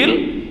 দলিল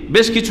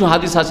বেশ কিছু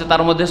হাদিস আছে,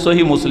 তার মধ্যে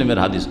সহিহ মুসলিমের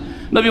হাদিস।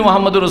 নবী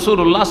মুহাম্মদ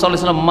রাসূলুল্লাহ সাল্লাল্লাহু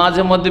আলাইহি ওয়াসাল্লাম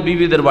মাঝে মধ্যে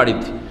বিবিদের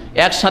বাড়িতে,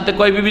 একসাথে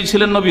কয় বিবি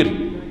ছিলেন নবীর?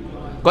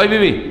 কয়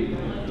বিবি?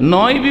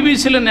 9 বিবি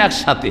ছিলেন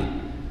একসাথে।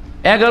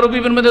 11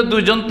 বিবির মধ্যে 2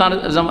 জন তার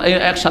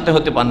একসাথে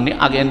হতে পাননি,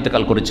 আগে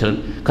ইন্তেকাল করেছিলেন,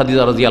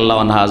 খাদিজা রাদিয়াল্লাহু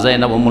আনহা,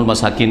 যায়েনব উম্মুল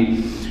মাসাকিন।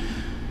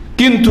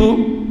 কিন্তু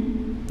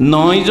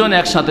 9 জন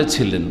একসাথে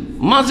ছিলেন।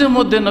 মাঝে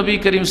মধ্যে নবী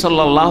করিম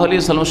সাল্লাল্লাহু আলাইহি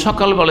ওয়াসাল্লাম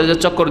সকালবেলা যে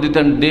চক্কর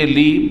দিতেন,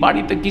 ডেলি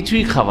বাড়িতে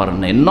কিছুই খাবার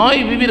নেই, 9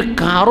 বিবির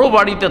কারো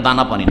বাড়িতে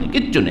দানা পানি নেই,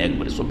 কিচ্ছু নেই,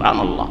 একবারে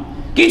সুবহানাল্লাহ,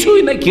 কিছুই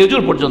নেই,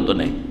 খেজুর পর্যন্ত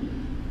নেই।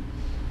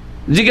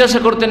 জিজ্ঞাসা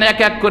করতেন এক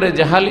এক করে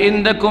যে হাল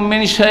ইনদাকুম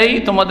মিন শাই,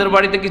 তোমাদের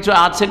বাড়িতে কিছু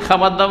আছে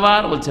খাবার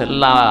দাবার? বলছে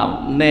লা,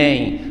 নেই,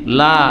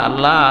 লা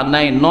লা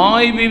নাই।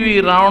 9 বিবি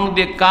রাউন্ড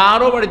দিয়ে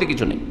কারো বাড়িতে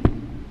কিছু নেই।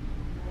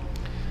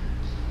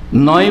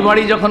 9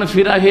 বাড়ি যখন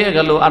ফিরা হয়ে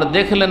গেল আর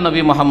দেখলেন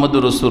নবী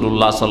মুহাম্মদুর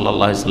রাসূলুল্লাহ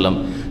সাল্লাল্লাহু আলাইহি ওয়াসাল্লাম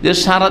যে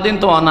সারাদিন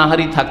তো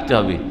অনাহারি থাকতে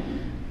হবে,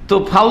 তো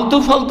ফালতু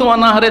ফালতু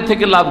অনাহারে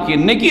থেকে লাভ কি,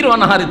 নেকির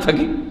অনাহারে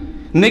থাকি,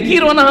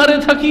 নেকির অনাহারে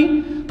থাকি।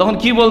 তখন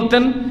কি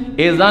বলতেন?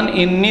 এজান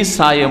ইন্নি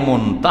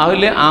সায়েমুন,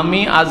 তাহলে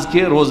আমি আজকে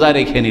রোজা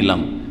রেখে নিলাম,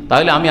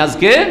 তাহলে আমি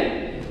আজকে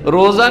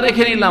রোজা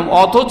রেখে নিলাম।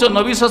 অথচ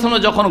নবী সাল্লাল্লাহু আলাইহি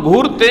ওয়াসাল্লাম যখন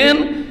ঘুরতেন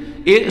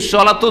এ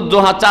সলাতুদ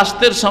দোহা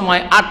চাষতের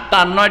সময় 8টা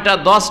 9টা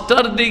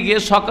 10টার দিকে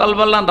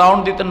সকালবেলা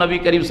রাউন্ড দিতেন নবী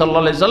করিম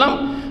সাল্লাল্লাহু আলাইহি সাল্লাম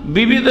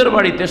বিবিদের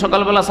বাড়িতে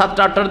সকালবেলা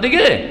 7টা 8টার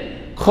দিকে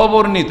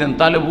খবর নিতেন।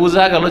 তাহলে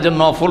বোঝা গেল যে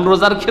নফল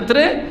রোজার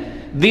ক্ষেত্রে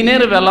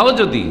দিনের বেলাও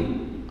যদি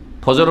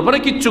ফজর পরে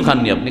কিচ্ছু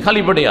খাননি, আপনি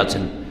খালি পেটে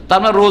আছেন, তার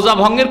মানে রোজা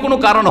ভঙ্গের কোনো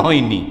কারণ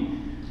হয়নি।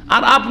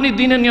 আর আপনি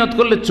দিনে নিয়ত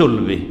করলে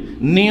চলবে।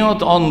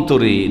 নিয়ত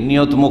অন্তরে,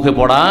 নিয়ত মুখে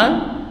পড়া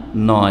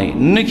নয়।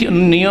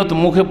 নিয়ত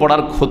মুখে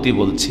পড়ার ক্ষতি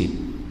বলছি।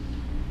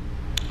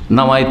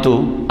 নামাইতু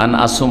আন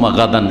আসুমা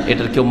গাদান,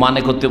 এটার কেউ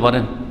মানে করতে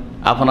পারেন?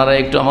 আপনারা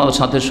একটু আমার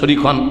সাথে শরীক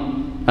হন,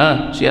 হ্যাঁ,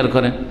 শেয়ার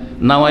করেন।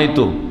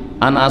 নামাইতু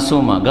আন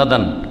আসুমা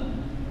গাদান,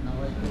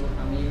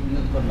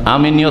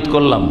 আমি নিয়ত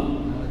করলাম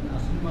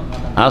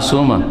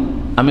আসুমা,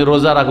 আমি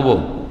রোজা রাখবো।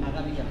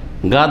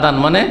 গাদান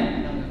মানে,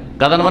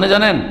 গাদান মানে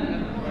জানেন,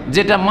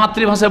 যেটা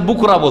মাতৃভাষায়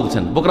বুকরা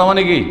বলছেন। বুকরা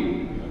মানে কি?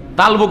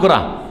 তাল বুকরা।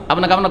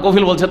 আপনাকে আপনার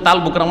কফিল বলছে তাল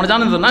বুকরা মানে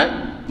জানেন তো না?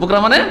 বুকরা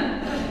মানে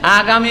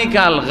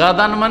আগামীকাল,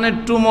 গাদান মানে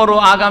টুমরো,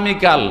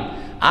 আগামীকাল।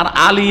 আর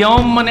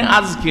আলিয়ম মানে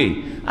আজকে,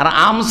 আর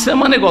আমসে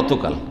মানে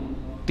গতকাল।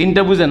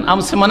 তিনটা বুঝেন?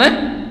 আমসে মানে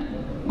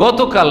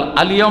গতকাল,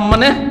 আলিয়ম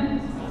মানে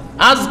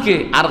আজকে,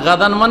 আর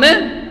গাদান মানে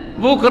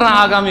বুকরা,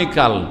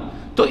 আগামীকাল।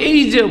 তো এই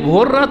যে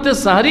ভোর রাতে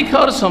সাহারি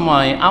খাওয়ার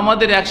সময়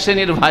আমাদের এক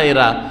শ্রেণীর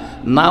ভাইয়েরা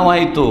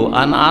নাওয়াইতু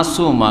আন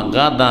আসুমা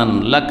গাদান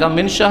লাকা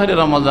মিন শাহরি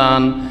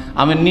রমজান,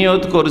 আমি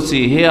নিয়ত করছি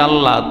হে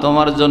আল্লাহ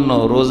তোমার জন্য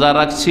রোজা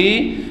রাখছি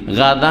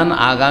গাদান,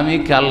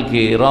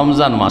 আগামীকালকে,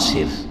 রমজান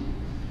মাসের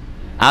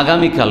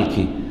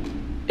আগামীকালকে।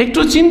 একটু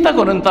চিন্তা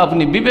করেন তো,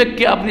 আপনি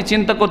বিবেককে আপনি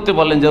চিন্তা করতে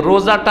বলেন যে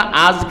রোজাটা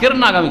আজকের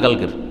না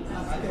আগামীকালকের?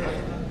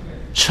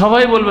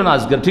 সবাই বলবেন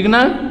আজকের, ঠিক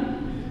না?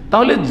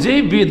 তাহলে যে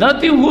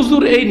বিদাতি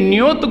হুজুর এই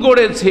নিয়ত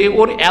গড়েছে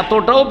ওর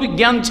এতটাও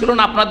জ্ঞান ছিল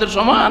না আপনাদের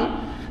সমান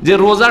যে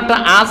রোজাটা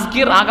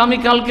আজকের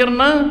আগামীকালকের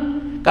না?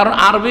 কারণ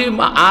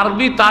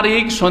আরবি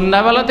তারিখ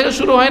সন্ধ্যাবেলা থেকে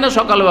শুরু হয় না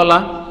সকালবেলা?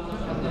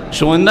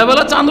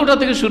 সন্ধ্যাবেলা চাঁদ ওঠা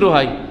থেকে শুরু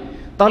হয়।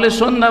 তাহলে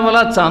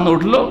সন্ধ্যাবেলা চাঁদ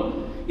উঠলো,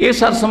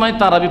 এশার সময়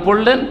তারাবি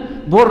পড়লেন,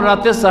 ভোর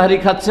রাতে সাহরি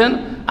খাচ্ছেন,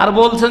 আর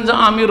বলছেন যে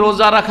আমি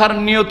রোজা রাখার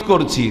নিয়ত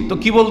করছি। তো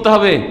কি বলতে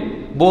হবে?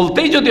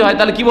 বলতেই যদি হয়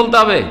তাহলে কি বলতে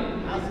হবে?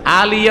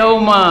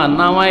 আলিয়াউমা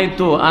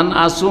নামাইতু আন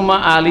আসুমা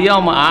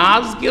আলিয়াউমা,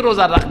 আজকে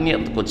রোজা রাখ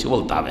নিয়ত করছি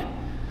বলতে হবে।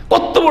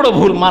 কত বড়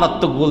ভুল,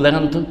 মারাত্মক ভুল।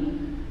 দেখেন তো,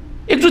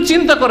 একটু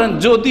চিন্তা করেন।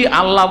 যদি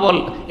আল্লাহ বল,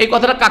 এই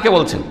কথাটা কাকে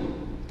বলছেন?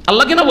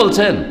 আল্লাহ কিনা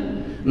বলছেন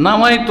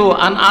নামাইতু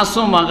আন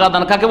আসুমা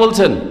গাদান, কাকে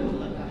বলছেন?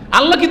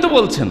 আল্লাহ কিন্তু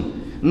বলছেন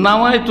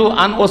নামাইতু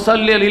আন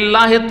ওসাল্লি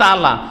লিল্লাহি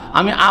তাআলা,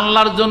 আমি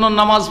আল্লাহর জন্য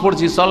নামাজ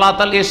পড়ছি,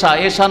 সলাতাল এশা,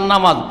 এশার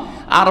নামাজ,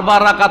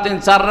 4 রাকাতেন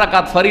 4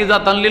 রাকাত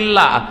ফরিজাতান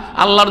লিল্লাহ,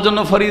 আল্লাহর জন্য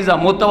ফরিজা,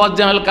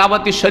 মুতাওয়াজ্জিহাল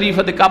কাবাতি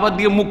শরীফাতে, কাবা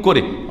দিয়ে মুখ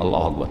করে।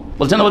 আল্লাহু আকবার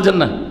বলছেন না? বলছেন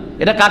না?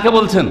 এটা কাকে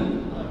বলছেন?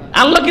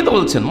 আল্লাহ কি তো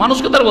বলছেন,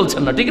 মানুষকে তার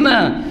বলছেন না, ঠিক না?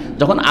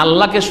 যখন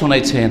আল্লাহকে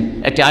শোনাইছেন,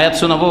 একটি আয়াত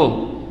শোনাবো,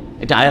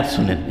 এটা আয়াত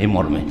শুনেন এই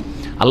মর্মে।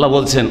 আল্লাহ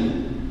বলছেন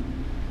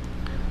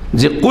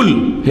যে কুল,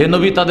 হে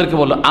নবী তাদেরকে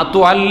বলো, আতু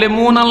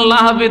আল্লেমুন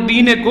আল্লাহ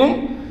বিদীনিকুম,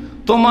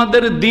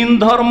 তোমাদের দিন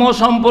ধর্ম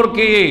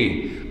সম্পর্কে,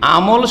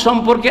 আমল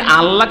সম্পর্কে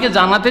আল্লাহকে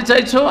জানাতে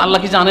চাইছো? আল্লাহ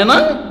কি জানে না?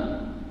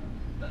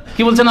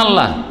 কি বলছেন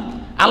আল্লাহ?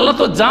 আল্লাহ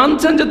তো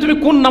জানছেন যে তুমি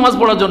কোন নামাজ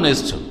পড়ার জন্য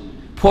এসছো,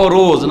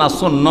 ফরজ না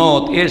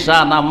সুন্নত, এশা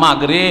না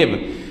মাগরিব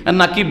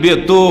নাকি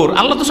বেতর,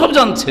 আল্লাহ তো সব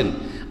জানছেন।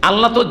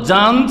 আল্লাহ তো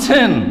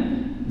জানছেন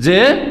যে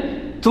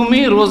তুমি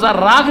রোজা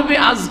রাখবে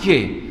আজকে।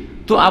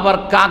 তো আবার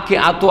কাকে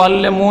আতু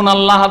আল্লেমুন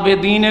আল্লাহ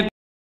বিদীনিকুম,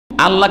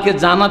 আল্লাহকে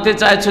জানাতে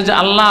চাইছো যে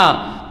আল্লাহ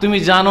তুমি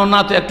জানো না,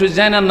 তো একটু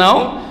জেনে নাও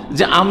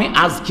যে আমি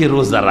আজকে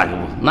রোজা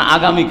রাখবো না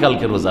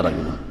আগামীকালকে রোজা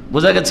রাখবো।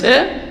 বোঝা গেছে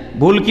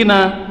ভুল কি না?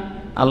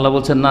 আল্লাহ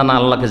বলছেন না না,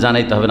 আল্লাহকে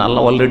জানাইতে হবে না,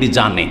 আল্লাহ অলরেডি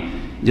জানে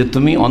যে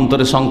তুমি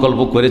অন্তরে সংকল্প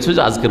করেছো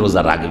যে আজকে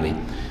রোজা রাখবে।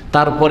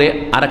 তারপরে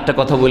আরেকটা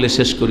কথা বলে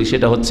শেষ করি,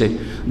 সেটা হচ্ছে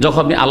যখন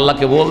আপনি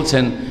আল্লাহকে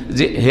বলছেন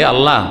যে হে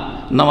আল্লাহ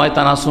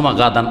নামাইতান আসুমা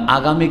গাদান,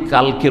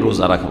 আগামীকালকে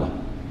রোজা রাখবো,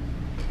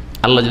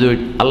 আল্লাহ যদি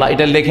আল্লাহ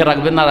এটা লিখে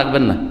রাখবেন না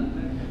রাখবেন না?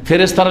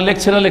 ফেরেশতারা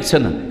লিখছে না লিখছে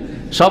না?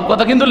 সব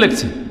কথা কিন্তু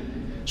লিখছে,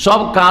 সব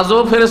কাজও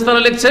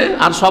ফেরেশতারা লিখছে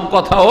আর সব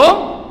কথাও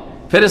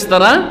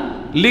ফেরেশতারা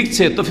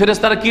লিখছে। তো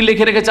ফেরেশতারা কি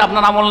লিখে রেখেছে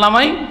আপনার আমল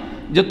নামায়?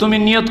 যে তুমি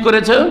নিয়ত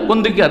করেছো কোন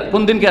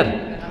দিনকার?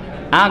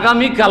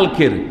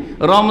 আগামীকালকের।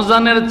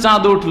 রমজানের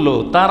চাঁদ উঠলো,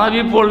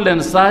 তারাবি পড়লেন,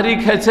 সাহরি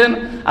খেয়েছেন,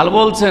 আর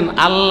বলছেন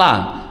আল্লাহ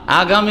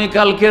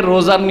আগামীকালকে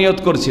রোজার নিয়ত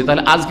করছি।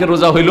 তাহলে আজকে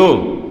রোজা হইল?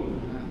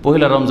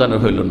 পহিলা রমজানের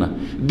হইল না।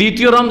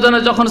 দ্বিতীয় রমজানে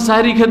যখন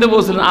সাহরি খেতে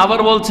বসলেন আবার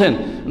বলছেন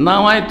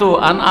নামাইতু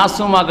আন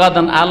আসুমা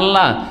গাদান,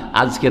 আল্লাহ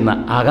আজকে না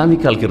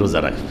আগামীকালকে রোজা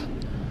রাখবেন,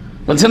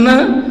 বলছেন না?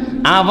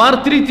 আবার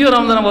তৃতীয়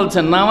রমজানে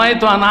বলছেন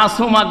নামাইতু আন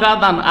আসুমা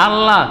গাদান,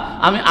 আল্লাহ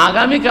আমি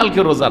আগামীকালকে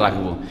রোজা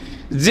রাখবো।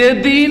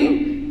 যেদিন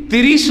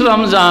 30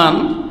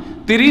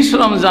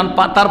 রমজান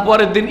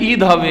তারপরের দিন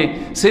ঈদ হবে,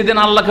 সেদিন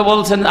আল্লাহকে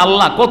বলছেন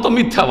আল্লাহ কত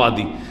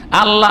মিথ্যাবাদী,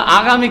 আল্লাহ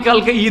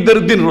আগামীকালকে ঈদের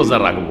দিন রোজা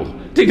রাখবো,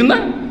 ঠিক না?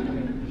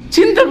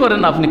 চিন্তা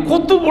করেন আপনি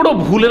কত বড়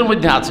ভুলের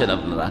মধ্যে আছেন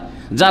আপনারা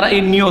যারা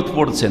এই নিয়ত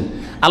পড়ছেন।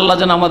 আল্লাহ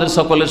যেন আমাদের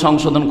সকলে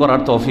সংশোধন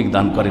করার তৌফিক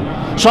দান করেন।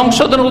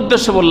 সংশোধনের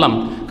উদ্দেশ্যে বললাম,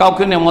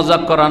 কাউকে নিয়ে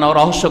মজাক করা না,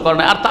 রহস্য করা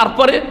না। আর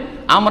তারপরে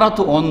আমরা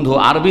তো অন্ধ,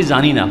 আরবি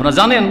জানি না, আপনারা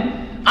জানেন?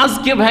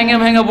 আজকে ভেঙে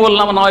ভেঙে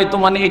বললাম নয়তো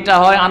মানে এটা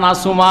হয়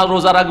আনাসুমা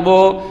রোজা রাখবো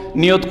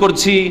নিয়ত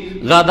করছি,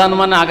 গাদান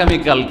মানে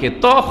আগামীকালকে,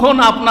 তখন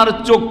আপনার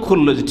চোখ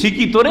খুললো যে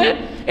ঠিকই তোরে,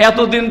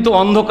 এতদিন তো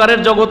অন্ধকারের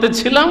জগতে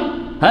ছিলাম,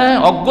 হ্যাঁ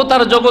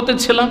অজ্ঞতার জগতে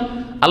ছিলাম।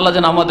 আল্লাহ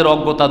যেন আমাদের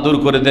অজ্ঞতা দূর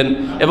করে দেন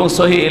এবং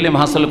সহি ইলম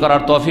হাসিল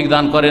করার তৌফিক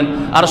দান করেন,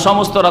 আর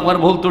সমস্ত রকমের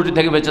ভুল ত্রুটি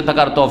থেকে বেঁচে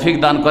থাকার তৌফিক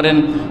দান করেন।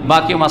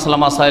 বাকি মাসলা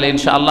মাসাইল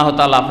ইনশাআল্লাহ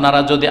তাআলা আপনারা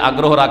যদি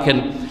আগ্রহ রাখেন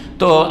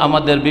তো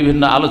আমাদের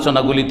বিভিন্ন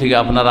আলোচনাগুলি থেকে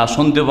আপনারা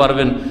শুনতে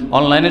পারবেন,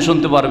 অনলাইনে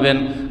শুনতে পারবেন,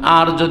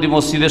 আর যদি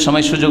মসজিদের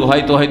সময় সুযোগ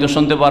হয় তো হয়তো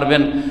শুনতে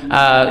পারবেন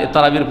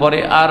তারাবির পরে,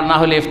 আর না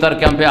হলে ইফতার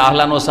ক্যাম্পে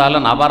আহলান ও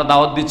সাহলান আবার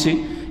দাওয়াত দিচ্ছি।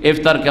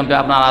 ইফতার ক্যাম্পে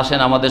আপনারা আসেন,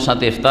 আমাদের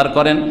সাথে ইফতার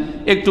করেন,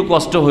 একটু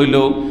কষ্ট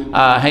হইলেও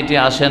হেঁটে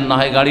আসেন, না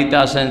হয় গাড়িতে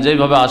আসেন,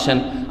 যেইভাবে আসেন।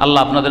 আল্লাহ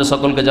আপনাদের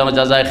সকলকে যেন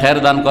যাজায় খের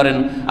দান করেন,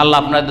 আল্লাহ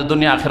আপনাদের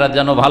দুনিয়া আখিরাত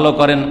যেন ভালো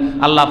করেন,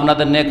 আল্লাহ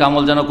আপনাদের নেক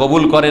আমল যেন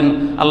কবুল করেন,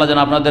 আল্লাহ যেন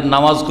আপনাদের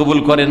নামাজ কবুল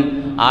করেন।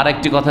 আর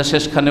একটি কথা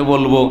শেষখানে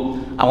বলবো,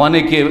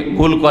 অনেকে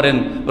ভুল করেন,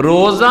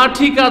 রোজা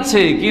ঠিক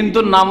আছে কিন্তু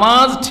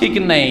নামাজ ঠিক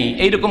নেই,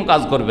 এইরকম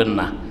কাজ করবেন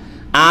না।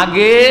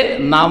 আগে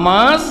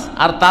নামাজ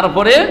আর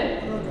তারপরে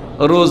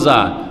রোজা,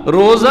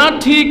 রোজা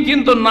ঠিক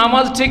কিন্তু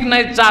নামাজ ঠিক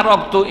নাই, 4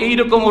 ওয়াক্ত,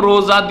 এইরকম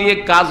রোজা দিয়ে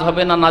কাজ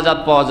হবে না, নাজাত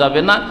পাওয়া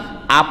যাবে না।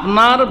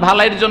 আপনার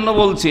ভালাইয়ের জন্য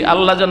বলছি,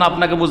 আল্লাহ যেন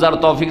আপনাকে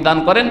বুঝার তৌফিক দান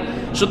করেন।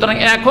 সুতরাং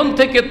এখন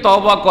থেকে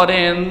তওবা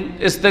করেন,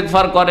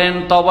 ইস্তেগফার করেন,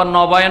 তওবা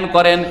নবায়ন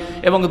করেন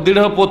এবং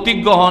দৃঢ়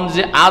প্রতিজ্ঞ হন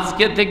যে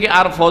আজকে থেকে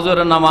আর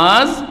ফজরের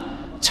নামাজ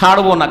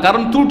ছাড়বো না।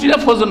 কারণ ত্রুটিটা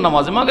ফজর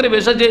নামাজ, মাগরিব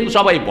এশা যে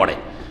সবাই পড়ে,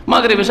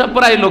 মাগরিব এশা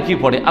প্রায় লোকই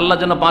পড়ে। আল্লাহ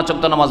যেন 5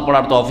 ওয়াক্ত নামাজ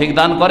পড়ার তৌফিক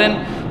দান করেন,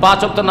 5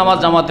 ওয়াক্ত নামাজ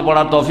জামাতে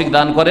পড়ার তৌফিক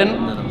দান করেন।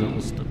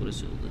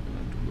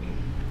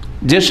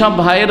 যেসব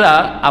ভাইরা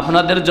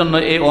আপনাদের জন্য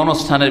এই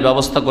অনুষ্ঠানের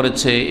ব্যবস্থা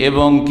করেছে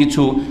এবং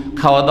কিছু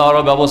খাওয়া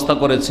দাওয়ারও ব্যবস্থা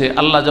করেছে,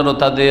 আল্লাহ যেন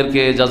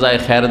তাদেরকে যাজায়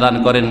খের দান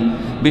করেন।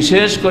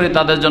 বিশেষ করে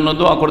তাদের জন্য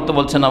দোয়া করতে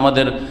বলছেন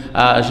আমাদের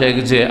শেখ,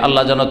 যে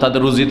আল্লাহ যেন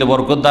তাদের রুজিতে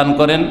বরকত দান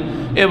করেন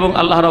এবং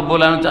আল্লাহ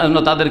রাব্বুল আলামিন যেন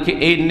তাদেরকে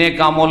এই নেক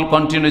আমল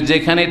কন্টিনিউ,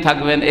 যেখানেই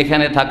থাকবেন,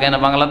 এখানে থাকেন,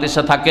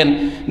 বাংলাদেশে থাকেন,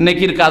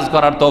 নেকির কাজ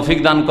করার তৌফিক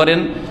দান করেন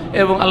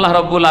এবং আল্লাহ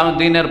রাব্বুল আলামিন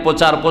দ্বীনের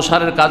প্রচার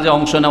প্রসারের কাজে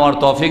অংশ নেওয়ার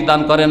তৌফিক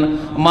দান করেন।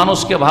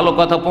 মানুষকে ভালো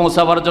কথা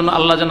পৌঁছাবার জন্য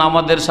আল্লাহ যেন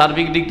আমাদের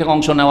সার্বিক দিক থেকে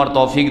অংশ নেওয়ার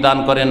তৌফিক দান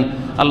করেন।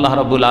 আল্লাহ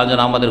রাব্বুল আলামিন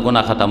যেন আমাদের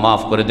গুনাহ খাতা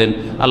মাফ করে দেন।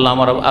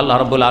 আল্লাহ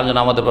রাব্বুল আলামিন যেন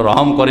আমাদের উপর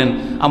রহম করেন।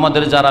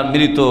 আমাদের যারা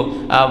মৃত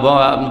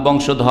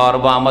বংশধর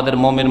বা আমাদের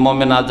মুমিন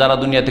মুমিনা যারা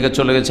দুনিয়া থেকে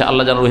চলে গেছে,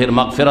 আল্লাহ যেন রুহের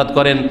মাগফিরাত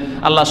করেন।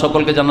 আল্লাহ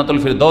সকলকে জান্নাতুল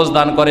ফিরদৌস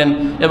দান করেন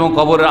এবং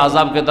কবরের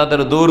আযাবকে তাদের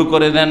দূর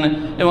করে দেন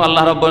এবং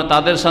আল্লাহ রাব্বুল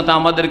তাদের সাথে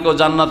আমাদেরকেও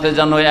জান্নাতে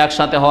যেন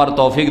একসাথে হওয়ার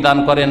তৌফিক দান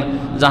করেন,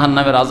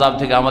 জাহান্নামের আযাব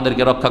থেকে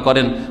আমাদেরকে রক্ষা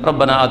করেন।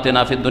 রব্বানা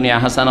আতিনা ফিদ দুনিয়া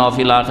হাসানা ওয়া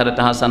ফিল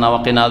আখিরাতি হাসানা ওয়া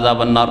কিনা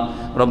আযাবান নার।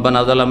 রব্বানা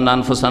যালামনা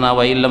আনফুসানা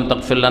ওয়া ইল্লাম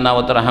তাগফির লানা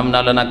ওয়া তারহামনা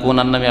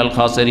লানাকুনান্না মিনাল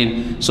খাসিরিন।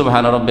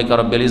 সুবহানা রাব্বিকা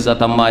রাব্বিল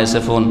ইজ্জাতি আম্মা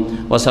ইয়াসিফুন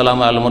ওয়া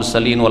সালামু আলাল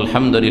মুরসালিন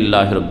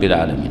ওয়ালহামদুলিল্লাহি রাব্বিল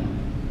আলামিন।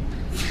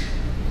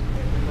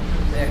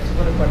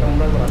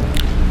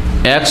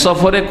 এক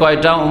সফরে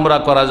কয়টা উমরা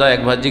করা যায়,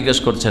 একবার জিজ্ঞেস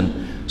করছেন।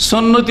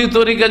 সুন্নতি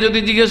তরিকা যদি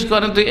জিজ্ঞেস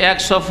করেন তো এক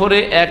সফরে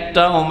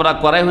একটা উমরা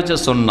করাই হচ্ছে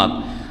সুন্নাত,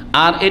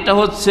 আর এটা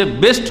হচ্ছে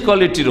বেস্ট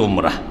কোয়ালিটির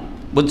উমরা,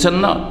 বুঝছেন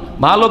না,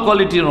 ভালো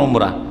কোয়ালিটির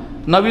উমরা।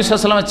 নবী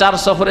সাল্লাল্লাহু আলাইহি ওয়াসাল্লাম 4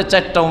 সফরে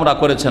 4টা উমরা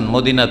করেছেন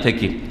মদিনা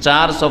থেকে।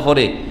 4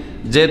 সফরে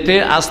যেতে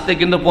আসতে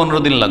কিন্তু 15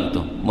 দিন লাগতো।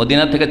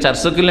 মদিনা থেকে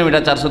 400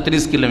 কিলোমিটার,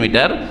 430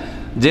 কিলোমিটার,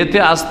 যেতে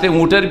আসতে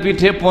উটের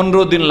পিঠে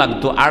 15 দিন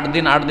লাগতো। 8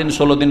 দিন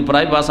 16 দিন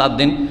প্রায় বা 7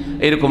 দিন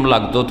এরকম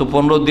লাগতো। তো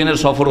 15 দিনের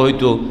সফর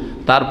হইতো,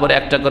 তারপরে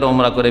একটা করে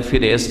উমরা করে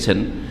ফিরে এসছেন।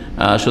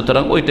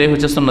 সুতরাং ওইটাই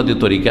হচ্ছে সুন্নতি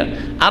তরিকা।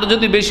 আর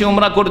যদি বেশি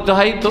উমরা করতে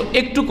হয় তো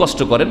একটু কষ্ট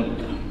করেন,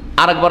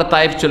 আরেকবার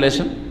তায়েফ চলে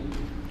আসেন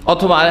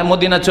অথবা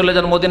মদিনা চলে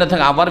যান, মদিনা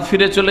থেকে আবার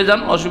ফিরে চলে যান,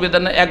 অসুবিধা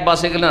নেই। এক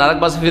বাসে গেলেন আরেক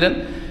বাসে ফিরেন,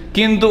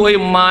 কিন্তু ওই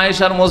মা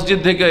আয়েশার মসজিদ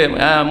থেকে,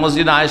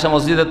 মসজিদ আয়েশা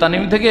মসজিদে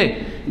তানিম থেকে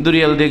 2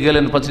 রিয়াল দিয়ে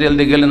গেলেন, 5 রিয়াল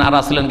দিয়ে গেলেন, আর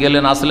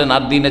আসলেন,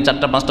 আর দিনে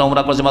 4টা 5টা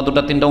উমরা করছেন বা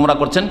 2টা 3টা উমরা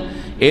করছেন,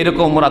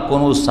 এরকম উমরা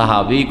কোনো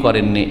সাহাবী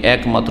করেননি।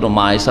 একমাত্র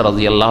মা আয়েশা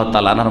রাদিয়াল্লাহু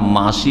তাআলা আনহার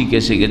মাসিক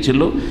এসে গেছিল,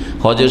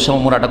 হজের সময়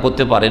উমরাটা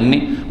করতে পারেননি,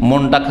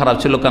 মনটা খারাপ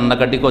ছিল,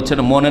 কান্নাকাটি করছেন,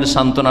 মনের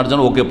সান্ত্বনার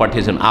জন্য ওকে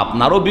পাঠিয়েছেন।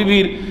 আপনারও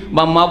বিবির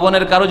বা মা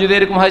বোনের কারো যদি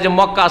এরকম হয় যে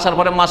মক্কা আসার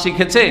পরে মাসিক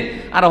খেয়েছে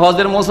আর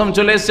হজের মৌসুম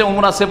চলে এসেছে,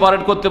 উমরা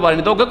সেপারেট করতে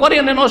পারেনি, তো ওকে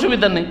করিয়ে নেন,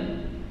 অসুবিধা নেই,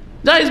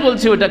 জায়েজ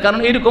বলছি ওইটা, কারণ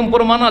এরকম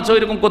প্রমাণ আছে,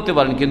 ওইরকম করতে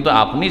পারেন। কিন্তু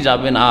আপনি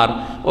যাবেন আর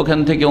ওখান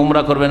থেকে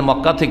উমরা করবেন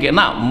মক্কা থেকে,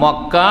 না,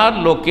 মক্কার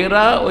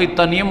লোকেরা ওই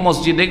তানিম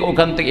মসজিদে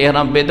ওখান থেকে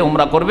ইহরাম বেঁধে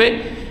উমরা করবে।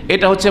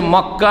 এটা হচ্ছে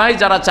মক্কায়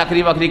যারা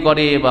চাকরি বাকরি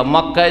করে বা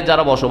মক্কায়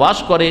যারা বসবাস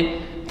করে